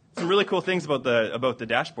 Some really cool things about the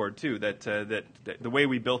dashboard too. That the way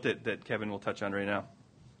we built it, that Kevin will touch on right now.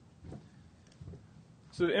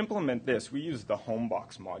 So to implement this, we use the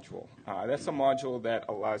Homebox module. That's a module that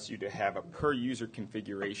allows you to have a per user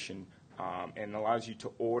configuration and allows you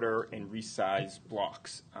to order and resize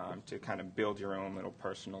blocks to kind of build your own little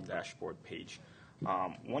personal dashboard page.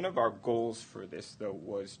 One of our goals for this, though,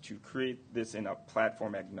 was to create this in a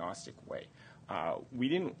platform agnostic way. We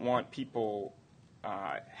didn't want people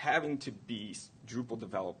having to be Drupal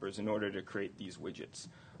developers in order to create these widgets.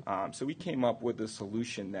 So we came up with a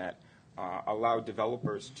solution that allowed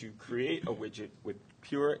developers to create a widget with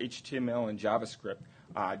pure HTML and JavaScript,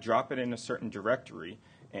 drop it in a certain directory,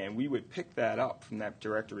 and we would pick that up from that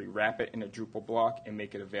directory, wrap it in a Drupal block, and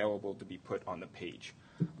make it available to be put on the page.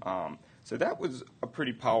 So that was a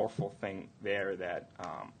pretty powerful thing there that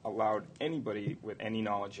allowed anybody with any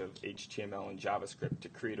knowledge of HTML and JavaScript to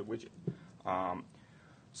create a widget.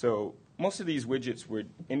 So most of these widgets would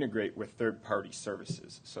integrate with third-party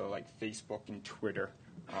services, so like Facebook and Twitter.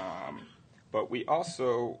 But we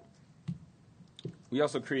also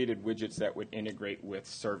created widgets that would integrate with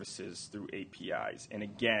services through APIs. And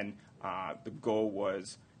again, the goal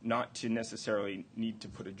was not to necessarily need to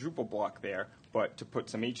put a Drupal block there, but to put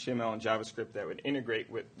some HTML and JavaScript that would integrate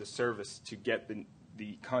with the service to get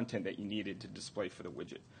the content that you needed to display for the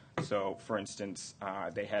widget. So, for instance,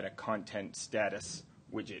 they had a content status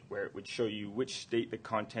widget where it would show you which state the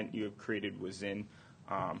content you have created was in,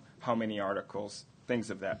 how many articles, things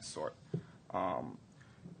of that sort.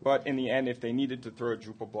 But in the end, if they needed to throw a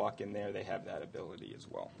Drupal block in there, they have that ability as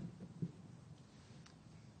well.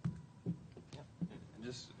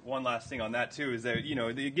 Just one last thing on that too is that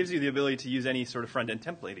it gives you the ability to use any sort of front-end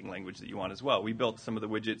templating language that you want as well. We built some of the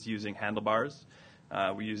widgets using handlebars.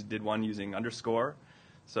 We did one using underscore.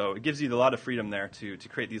 So it gives you a lot of freedom there to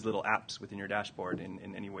create these little apps within your dashboard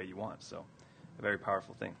in any way you want. So a very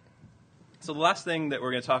powerful thing. So the last thing that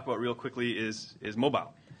we're going to talk about real quickly is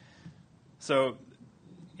mobile. So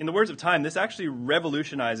in the words of Time, this actually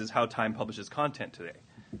revolutionizes how Time publishes content today.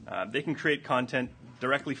 They can create content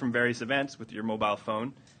directly from various events with your mobile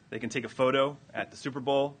phone. They can take a photo at the Super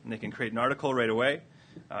Bowl, and they can create an article right away.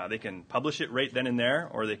 They can publish it right then and there,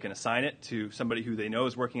 or they can assign it to somebody who they know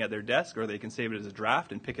is working at their desk, or they can save it as a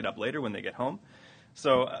draft and pick it up later when they get home.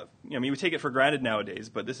 So, we take it for granted nowadays,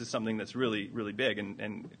 but this is something that's really, really big,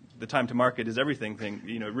 and the time to market is everything thing,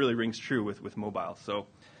 it really rings true with mobile. So,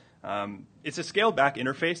 it's a scaled-back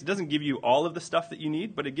interface. It doesn't give you all of the stuff that you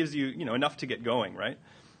need, but it gives you, enough to get going, right?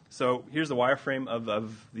 So here's the wireframe of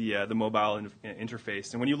the mobile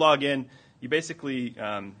interface. And when you log in, you basically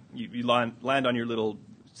you land on your little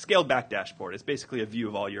scaled-back dashboard. It's basically a view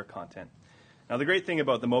of all your content. Now, the great thing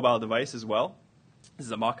about the mobile device as well, this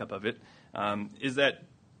is a mock-up of it, is that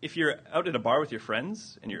if you're out at a bar with your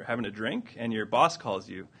friends and you're having a drink and your boss calls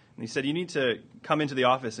you and he said, you need to come into the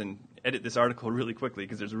office and edit this article really quickly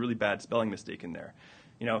because there's a really bad spelling mistake in there.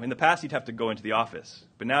 In the past, you'd have to go into the office.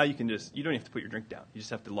 But now you don't have to put your drink down. You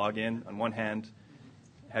just have to log in on one hand,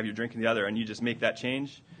 have your drink in the other, and you just make that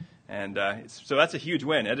change. And so that's a huge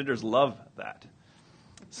win. Editors love that.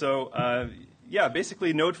 So,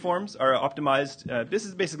 basically node forms are optimized. This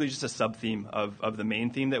is basically just a sub-theme of the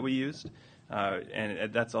main theme that we used.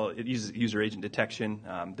 And that's all. It uses user agent detection,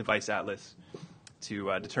 device atlas,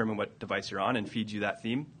 to determine what device you're on and feeds you that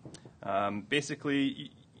theme.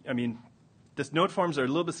 This node forms are a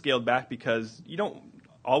little bit scaled back because you don't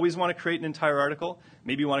always want to create an entire article.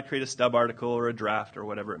 Maybe you want to create a stub article or a draft or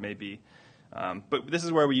whatever it may be. But this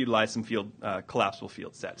is where we utilize some collapsible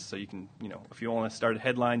field sets. So you can, if you want to start a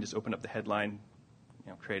headline, just open up the headline,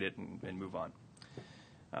 create it and move on.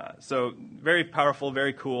 So very powerful,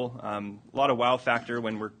 very cool. A lot of wow factor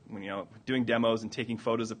when we're doing demos and taking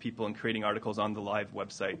photos of people and creating articles on the live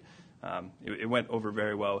website. It went over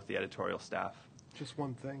very well with the editorial staff. Just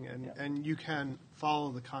one thing, and you can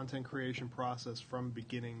follow the content creation process from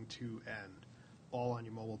beginning to end, all on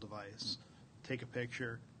your mobile device. Take a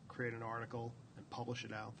picture, create an article, and publish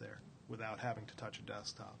it out there without having to touch a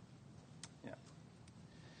desktop. Yeah.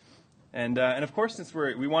 And of course, since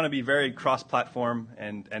we want to be very cross-platform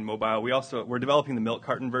and mobile, we're developing the milk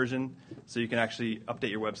carton version, so you can actually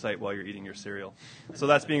update your website while you're eating your cereal. So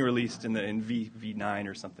that's being released in V9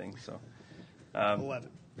 or something. So 11.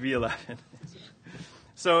 V11.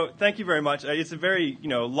 So thank you very much. It's a very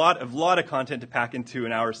lot of content to pack into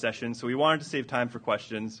an hour session. So we wanted to save time for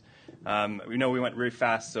questions. We know we went very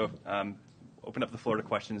fast, so open up the floor to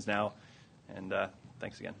questions now. And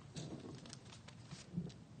thanks again.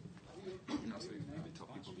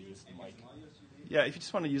 Yeah, if you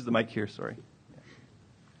just want to use the mic here, sorry.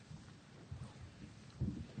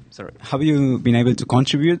 Sorry. Have you been able to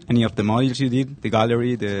contribute any of the modules you did, the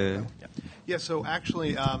gallery, the... Yeah, so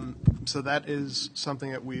actually, so that is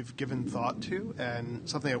something that we've given thought to and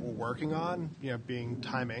something that we're working on, being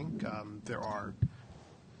Time Inc. There are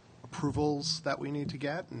approvals that we need to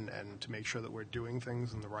get and to make sure that we're doing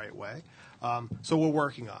things in the right way. So we're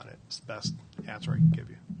working on it. It's the best answer I can give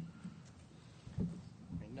you.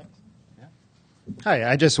 Hi,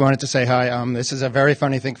 I just wanted to say hi. This is a very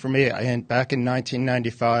funny thing for me. Back in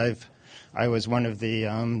 1995, I was one of the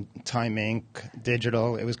Time Inc.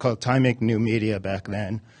 digital. It was called Time Inc. New Media back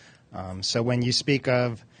then. So when you speak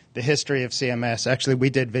of the history of CMS, actually we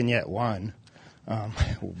did Vignette 1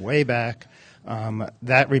 way back.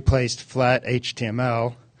 That replaced flat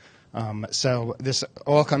HTML. So this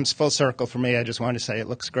all comes full circle for me. I just wanted to say it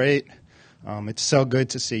looks great. It's so good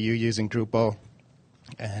to see you using Drupal.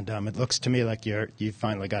 And it looks to me like you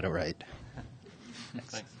finally got it right.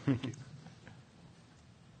 Thanks.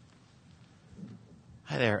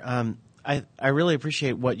 Hi there. I really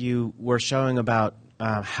appreciate what you were showing about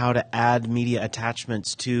how to add media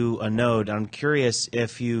attachments to a node. I'm curious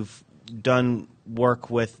if you've done work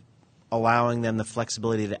with allowing them the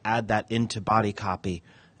flexibility to add that into body copy,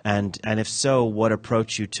 and if so, what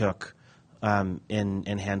approach you took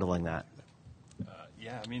in handling that.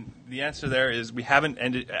 Yeah, I mean, the answer there is we haven't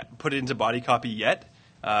put it into body copy yet.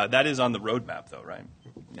 That is on the roadmap, though, right?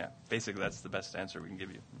 Yeah, basically that's the best answer we can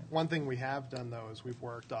give you. One thing we have done, though, is we've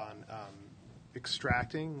worked on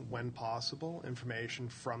extracting, when possible, information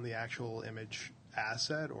from the actual image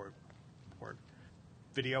asset or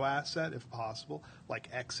video asset, if possible,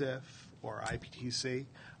 like EXIF or IPTC,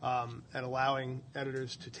 and allowing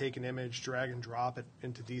editors to take an image, drag and drop it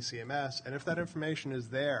into DCMS, and if that information is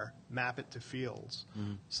there, map it to fields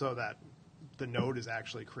so that the node is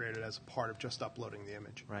actually created as a part of just uploading the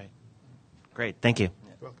image. Right. Great. Thank you.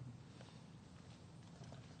 You're welcome.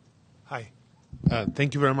 Hi.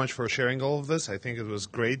 Thank you very much for sharing all of this. I think it was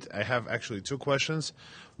great. I have actually two questions.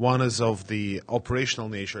 One is of the operational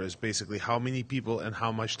nature, is basically how many people and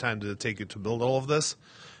how much time did it take you to build all of this?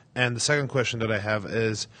 And the second question that I have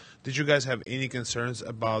is, did you guys have any concerns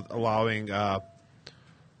about allowing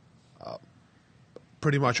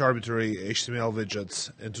pretty much arbitrary HTML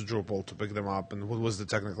widgets into Drupal to pick them up, and what was the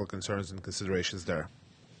technical concerns and considerations there?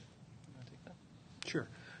 Sure.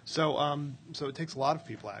 So it takes a lot of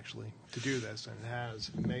people actually to do this, and it has.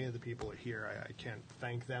 Many of the people here, I can't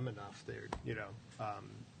thank them enough. They're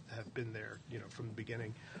have been there from the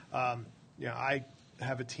beginning. I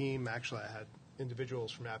have a team. Actually, I had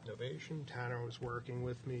individuals from App Innovation. Tanner was working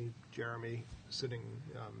with me. Jeremy sitting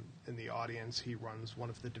in the audience. He runs one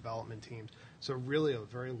of the development teams. So really a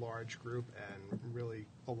very large group and really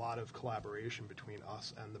a lot of collaboration between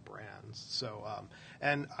us and the brands. So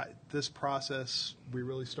this process we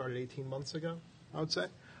really started 18 months ago, I would say.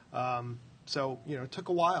 So it took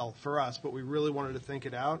a while for us, but we really wanted to think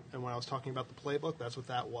it out. And when I was talking about the playbook, that's what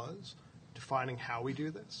that was, defining how we do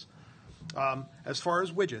this. As far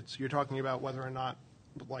as widgets, you're talking about whether or not,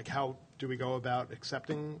 like, how do we go about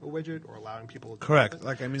accepting a widget or allowing people to Correct. it?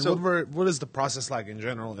 Like, I mean, So- what is the process like in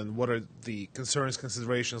general, and what are the concerns,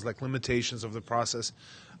 considerations, like limitations of the process?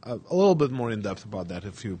 A little bit more in depth about that,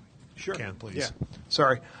 if you can, please. Yeah.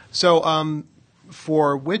 Sorry. So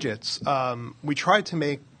for widgets, we tried to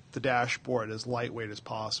make the dashboard as lightweight as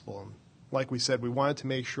possible. And like we said, we wanted to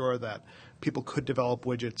make sure that people could develop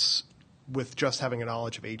widgets with just having a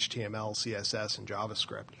knowledge of HTML, CSS, and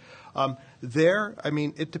JavaScript.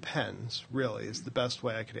 It depends, really, is the best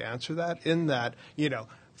way I could answer that, in that,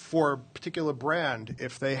 for a particular brand,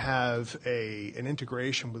 if they have an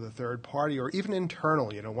integration with a third party or even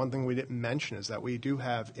internal, one thing we didn't mention is that we do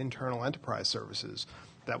have internal enterprise services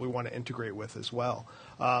that we want to integrate with as well.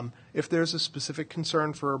 If there's a specific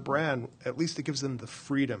concern for a brand, at least it gives them the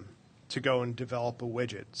freedom to go and develop a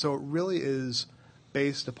widget. So it really is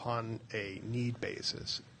based upon a need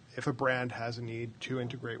basis. If a brand has a need to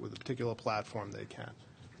integrate with a particular platform, they can.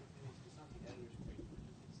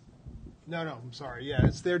 No, I'm sorry. Yeah,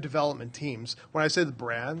 it's their development teams. When I say the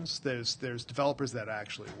brands, there's developers that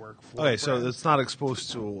actually work for Okay, so brands. it's not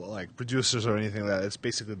exposed to like producers or anything like that. It's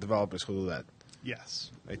basically developers who do that. Yes.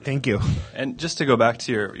 Right, thank you. And just to go back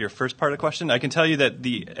to your first part of the question, I can tell you that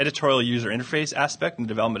the editorial user interface aspect and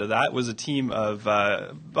development of that was a team of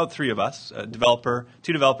about three of us, a developer,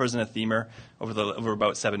 two developers, and a themer over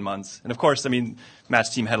about 7 months. And of course, I mean, Matt's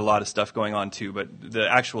team had a lot of stuff going on too, but the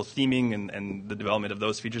actual theming and the development of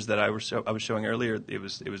those features that I was showing earlier, it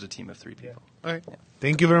was a team of three people. All right.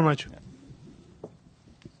 Thank you very much.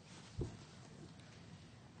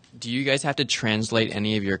 Do you guys have to translate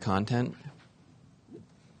any of your content?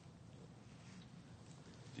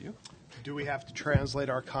 Do we have to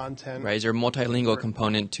translate our content? Right, is there a multilingual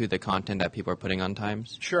component to the content that people are putting on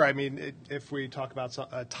Times? Sure. I mean, if we talk about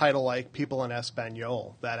a title like People in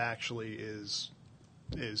Espanol, that actually is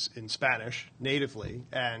is in Spanish natively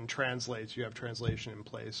and translates. You have translation in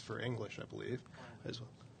place for English, I believe, as well.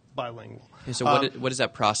 Bilingual. And so what is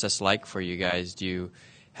that process like for you guys? Do you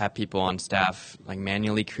have people on staff like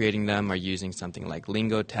manually creating them, or using something like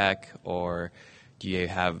Lingotech, or do you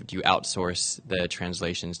outsource the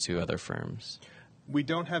translations to other firms? We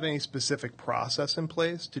don't have any specific process in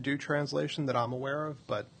place to do translation that I'm aware of,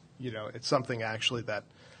 but it's something actually that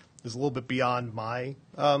is a little bit beyond my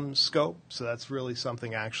scope. So that's really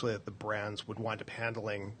something actually that the brands would wind up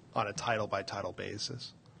handling on a title by title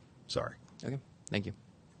basis. Sorry. Okay, thank you.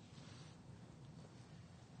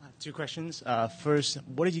 2 questions. First,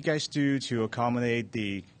 what did you guys do to accommodate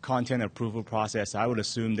the content approval process? I would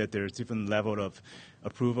assume that there's different level of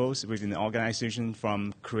approvals within the organization,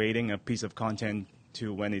 from creating a piece of content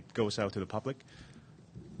to when it goes out to the public.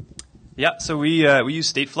 Yeah, so we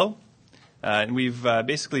use Stateflow, and we've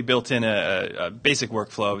basically built in a basic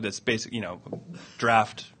workflow that's basic,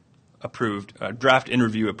 draft approved, draft,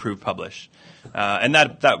 interview, approved, publish. And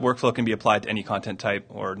that workflow can be applied to any content type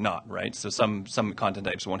or not, right? So some content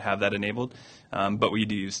types won't have that enabled, but we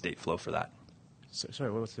do use Stateflow for that. Sorry,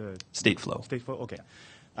 what was the... Stateflow. Stateflow, okay.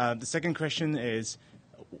 The second question is,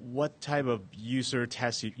 what type of user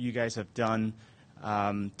tests you guys have done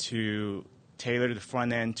to tailor the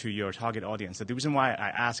front end to your target audience? So the reason why I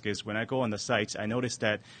ask is when I go on the sites, I notice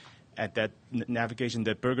that at that navigation,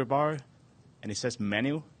 that burger bar, and it says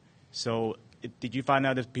menu. So did you find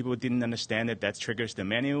out that people didn't understand that triggers the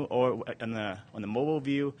menu? Or on the mobile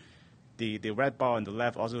view, the red bar on the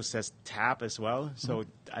left also says tab as well. So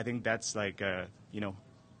I think that's like, have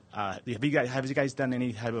you guys done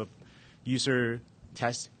any type of user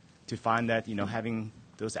test to find that, having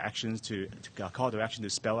those actions to call to action to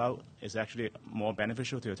spell out is actually more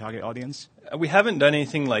beneficial to your target audience? We haven't done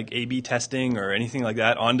anything like A/B testing or anything like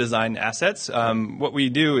that on design assets. What we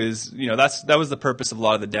do is, that was the purpose of a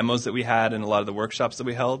lot of the demos that we had and a lot of the workshops that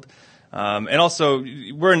we held. And also,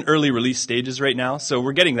 we're in early release stages right now, so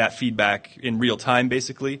we're getting that feedback in real time,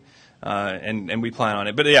 basically, and we plan on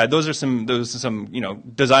it. But yeah, those are some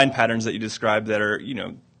design patterns that you described that are,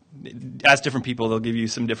 ask different people, they'll give you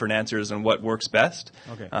some different answers on what works best.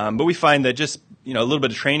 Okay. But we find that just a little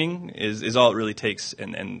bit of training is all it really takes,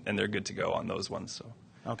 and they're good to go on those ones. So.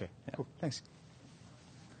 Okay, yeah. Cool. Thanks.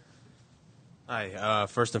 Hi.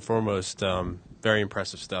 First and foremost, very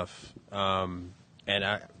impressive stuff. And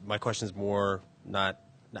my question is more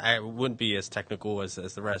I wouldn't be as technical as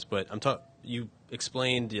the rest, but you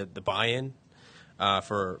explained the buy-in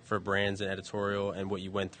for brands and editorial and what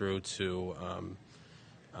you went through to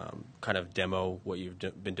kind of demo what you've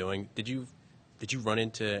been doing. Did you run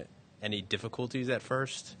into any difficulties at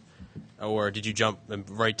first, or did you jump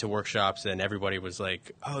right to workshops and everybody was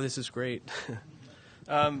like, "Oh, this is great"?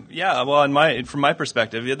 Yeah, well, from my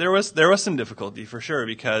perspective, there was some difficulty for sure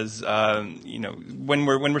because when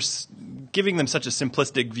we're giving them such a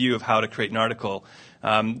simplistic view of how to create an article,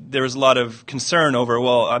 there was a lot of concern over,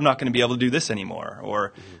 well, I'm not going to be able to do this anymore,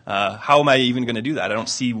 or how am I even going to do that? I don't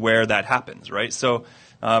see where that happens, right? So.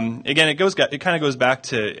 Again, it kind of goes back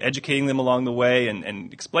to educating them along the way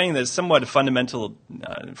and explaining that it's somewhat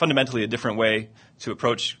fundamentally a different way to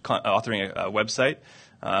approach authoring a website.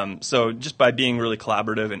 So just by being really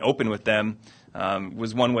collaborative and open with them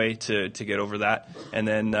was one way to get over that. And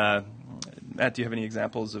then, Matt, do you have any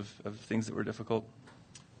examples of things that were difficult?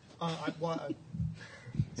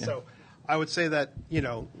 So I would say that,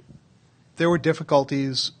 there were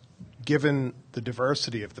difficulties given the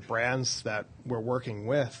diversity of the brands that we're working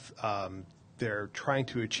with. They're trying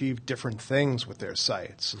to achieve different things with their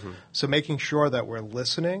sites. Mm-hmm. So making sure that we're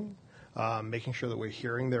listening, making sure that we're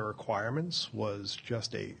hearing their requirements was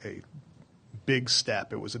just a big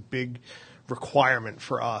step. It was a big requirement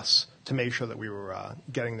for us to make sure that we were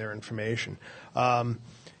getting their information.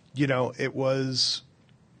 It was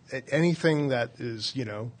anything that is,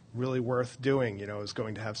 really worth doing, is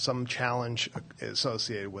going to have some challenge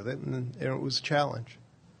associated with it, and it was a challenge.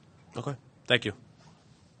 Okay, thank you.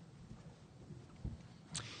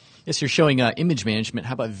 Yes, you're showing image management.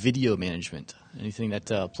 How about video management? Anything that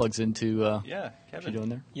plugs into Kevin. what you're doing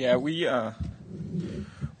there? Yeah,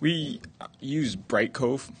 we use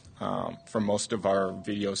Brightcove for most of our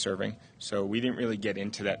video serving, so we didn't really get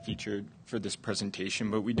into that feature for this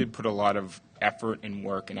presentation, but we did put a lot of effort and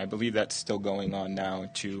work, and I believe that's still going on now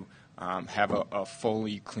to have a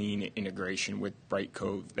fully clean integration with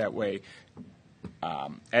Brightcove. That way,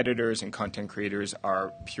 editors and content creators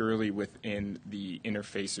are purely within the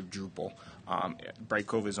interface of Drupal.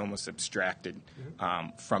 Brightcove is almost abstracted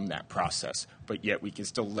from that process, but yet we can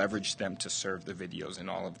still leverage them to serve the videos and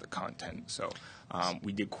all of the content. So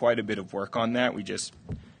we did quite a bit of work on that. We just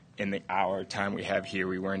in the hour time we have here,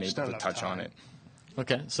 we weren't able to touch on it.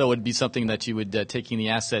 Okay, so it would be something that you would taking the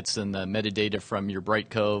assets and the metadata from your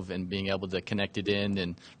Brightcove and being able to connect it in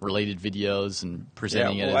and related videos and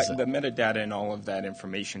presenting it as the metadata and all of that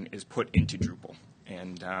information is put into Drupal,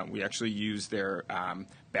 and we actually use their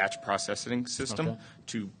batch processing system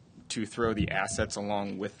to throw the assets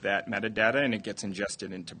along with that metadata, and it gets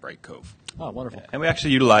ingested into Brightcove. Oh, wonderful. And we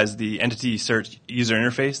actually utilize the entity search user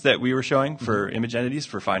interface that we were showing for image entities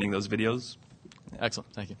for finding those videos.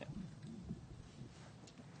 Excellent, thank you.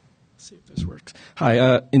 See if this works.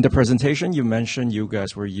 Hi, in the presentation you mentioned you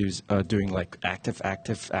guys were doing like active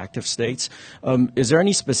states. Is there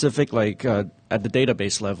any specific like at the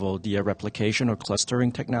database level the replication or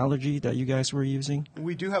clustering technology that you guys were using?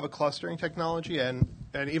 We do have a clustering technology, and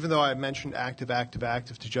even though I mentioned active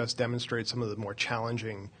to just demonstrate some of the more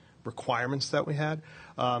challenging requirements that we had,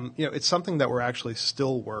 it's something that we're actually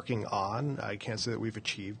still working on. I can't say that we've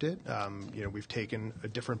achieved it. We've taken a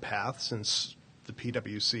different path since the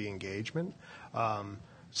PwC engagement.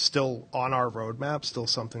 Still on our roadmap, still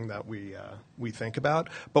something that we think about.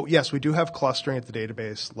 But yes, we do have clustering at the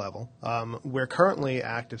database level. We're currently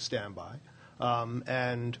active standby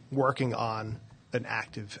and working on an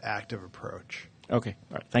active approach. Okay,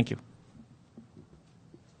 all right, thank you.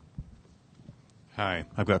 Hi,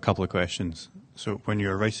 I've got a couple of questions. So when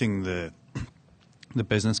you're writing the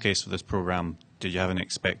business case for this program, did you have an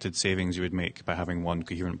expected savings you would make by having one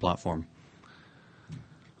coherent platform?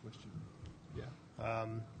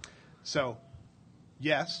 So,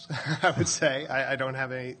 yes, I would say. I don't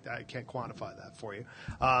have any, I can't quantify that for you.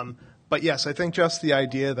 But yes, I think just the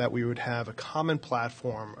idea that we would have a common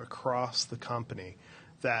platform across the company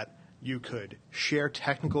that you could share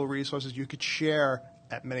technical resources, you could share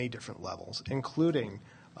at many different levels, including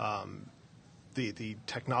the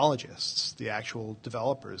technologists, the actual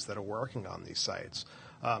developers that are working on these sites.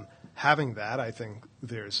 Having that, I think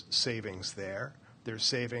there's savings there. There's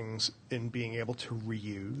savings in being able to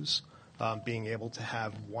reuse, being able to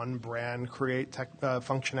have one brand create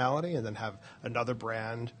functionality and then have another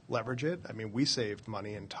brand leverage it. I mean, we saved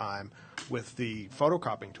money and time with the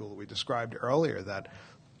photocopying tool that we described earlier that,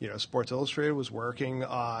 Sports Illustrated was working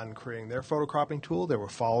on creating their photocopying tool. They were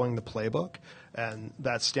following the playbook, and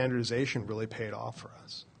that standardization really paid off for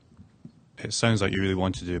us. It sounds like you really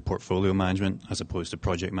want to do portfolio management as opposed to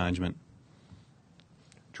project management.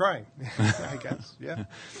 Trying, I guess, yeah.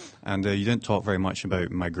 And you didn't talk very much about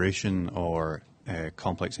migration or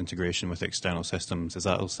complex integration with external systems. Is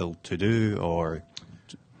that all still to do, or?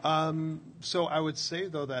 So I would say,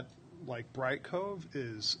 though, that like Brightcove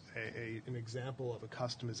is an example of a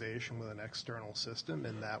customization with an external system,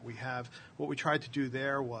 in that we have what we tried to do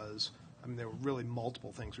there was, there were really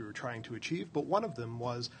multiple things we were trying to achieve, but one of them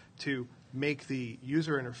was to make the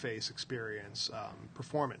user interface experience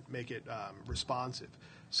performant, make it responsive.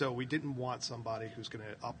 So we didn't want somebody who's going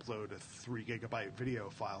to upload a 3 gigabyte video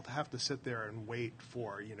file to have to sit there and wait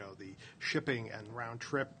for the shipping and round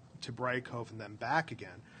trip to Brightcove and then back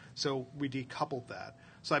again. So we decoupled that.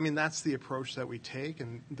 So that's the approach that we take,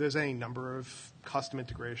 and there's any number of custom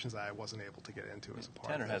integrations that I wasn't able to get into as a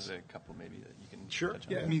part Tanner of this. has a couple maybe that you can touch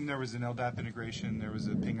on. Yeah, there was an LDAP integration, there was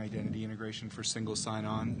a ping identity integration for single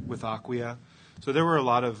sign-on with Acquia. So there were a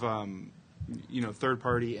lot of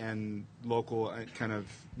third-party and local kind of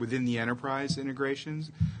within the enterprise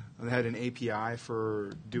integrations. They had an API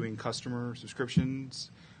for doing customer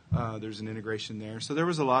subscriptions. There's an integration there. So there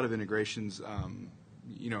was a lot of integrations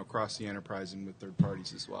across the enterprise and with third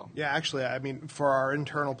parties as well. Yeah, actually, for our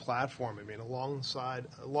internal platform, alongside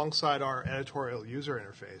our editorial user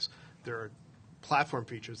interface, there are platform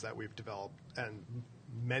features that we've developed, and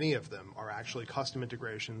many of them are actually custom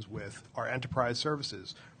integrations with our enterprise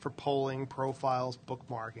services for polling, profiles,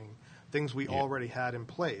 bookmarking, things we already had in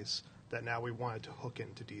place that now we wanted to hook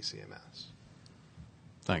into DCMS.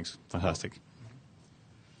 Thanks. Fantastic.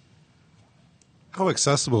 How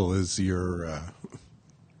accessible is your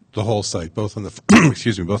the whole site, both on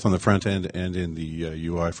the both on the front end and in the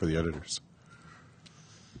UI for the editors?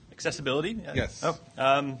 Accessibility? Yes.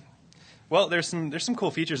 Well, there's some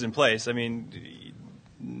cool features in place. It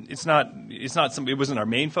wasn't our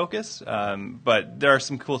main focus, but there are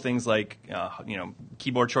some cool things like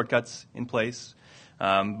keyboard shortcuts in place.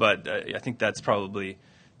 But I think that's probably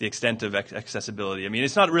the extent of accessibility.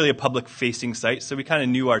 It's not really a public-facing site, so we kind of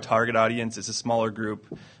knew our target audience. It's a smaller group.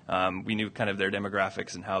 We knew kind of their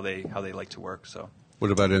demographics and how they like to work. So. What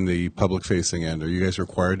about in the public-facing end? Are you guys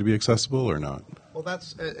required to be accessible or not? Well,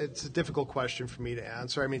 it's a difficult question for me to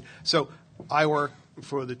answer. So I work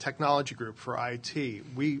for the technology group for IT.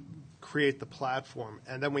 We create the platform,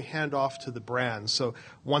 and then we hand off to the brands. So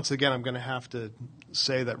once again, I'm going to have to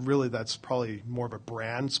say that really that's probably more of a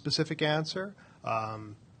brand-specific answer,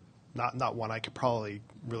 not one I could probably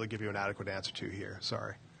really give you an adequate answer to here.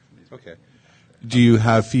 Sorry. Okay. Do you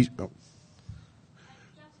have Just for the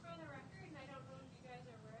record, and I don't know if you guys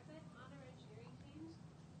are aware of it, on our engineering teams,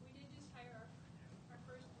 we did just hire our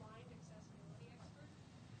first blind accessibility expert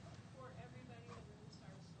for everybody that really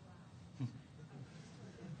starts to laugh. Okay,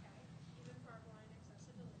 even for our blind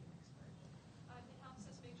accessibility expert. It helps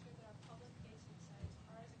us make sure that our public-facing sites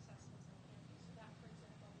are as accessible as they can be. So that, for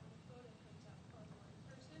example, when a photo comes up for a blind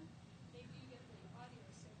person, they do get the audio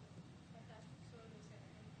signal that that photo is going to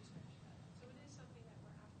end description of it. So it is something that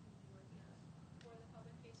we're actively working on for the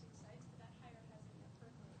public-facing sites, but that hire hasn't yet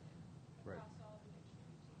percolated across all the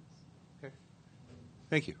engineering teams. Okay.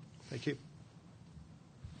 Thank you. Thank you.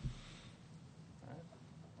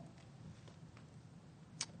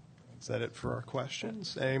 Is that it for our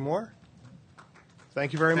questions? Any more?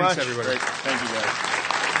 Thank you very much. Thanks, everybody. Great. Thank you, guys.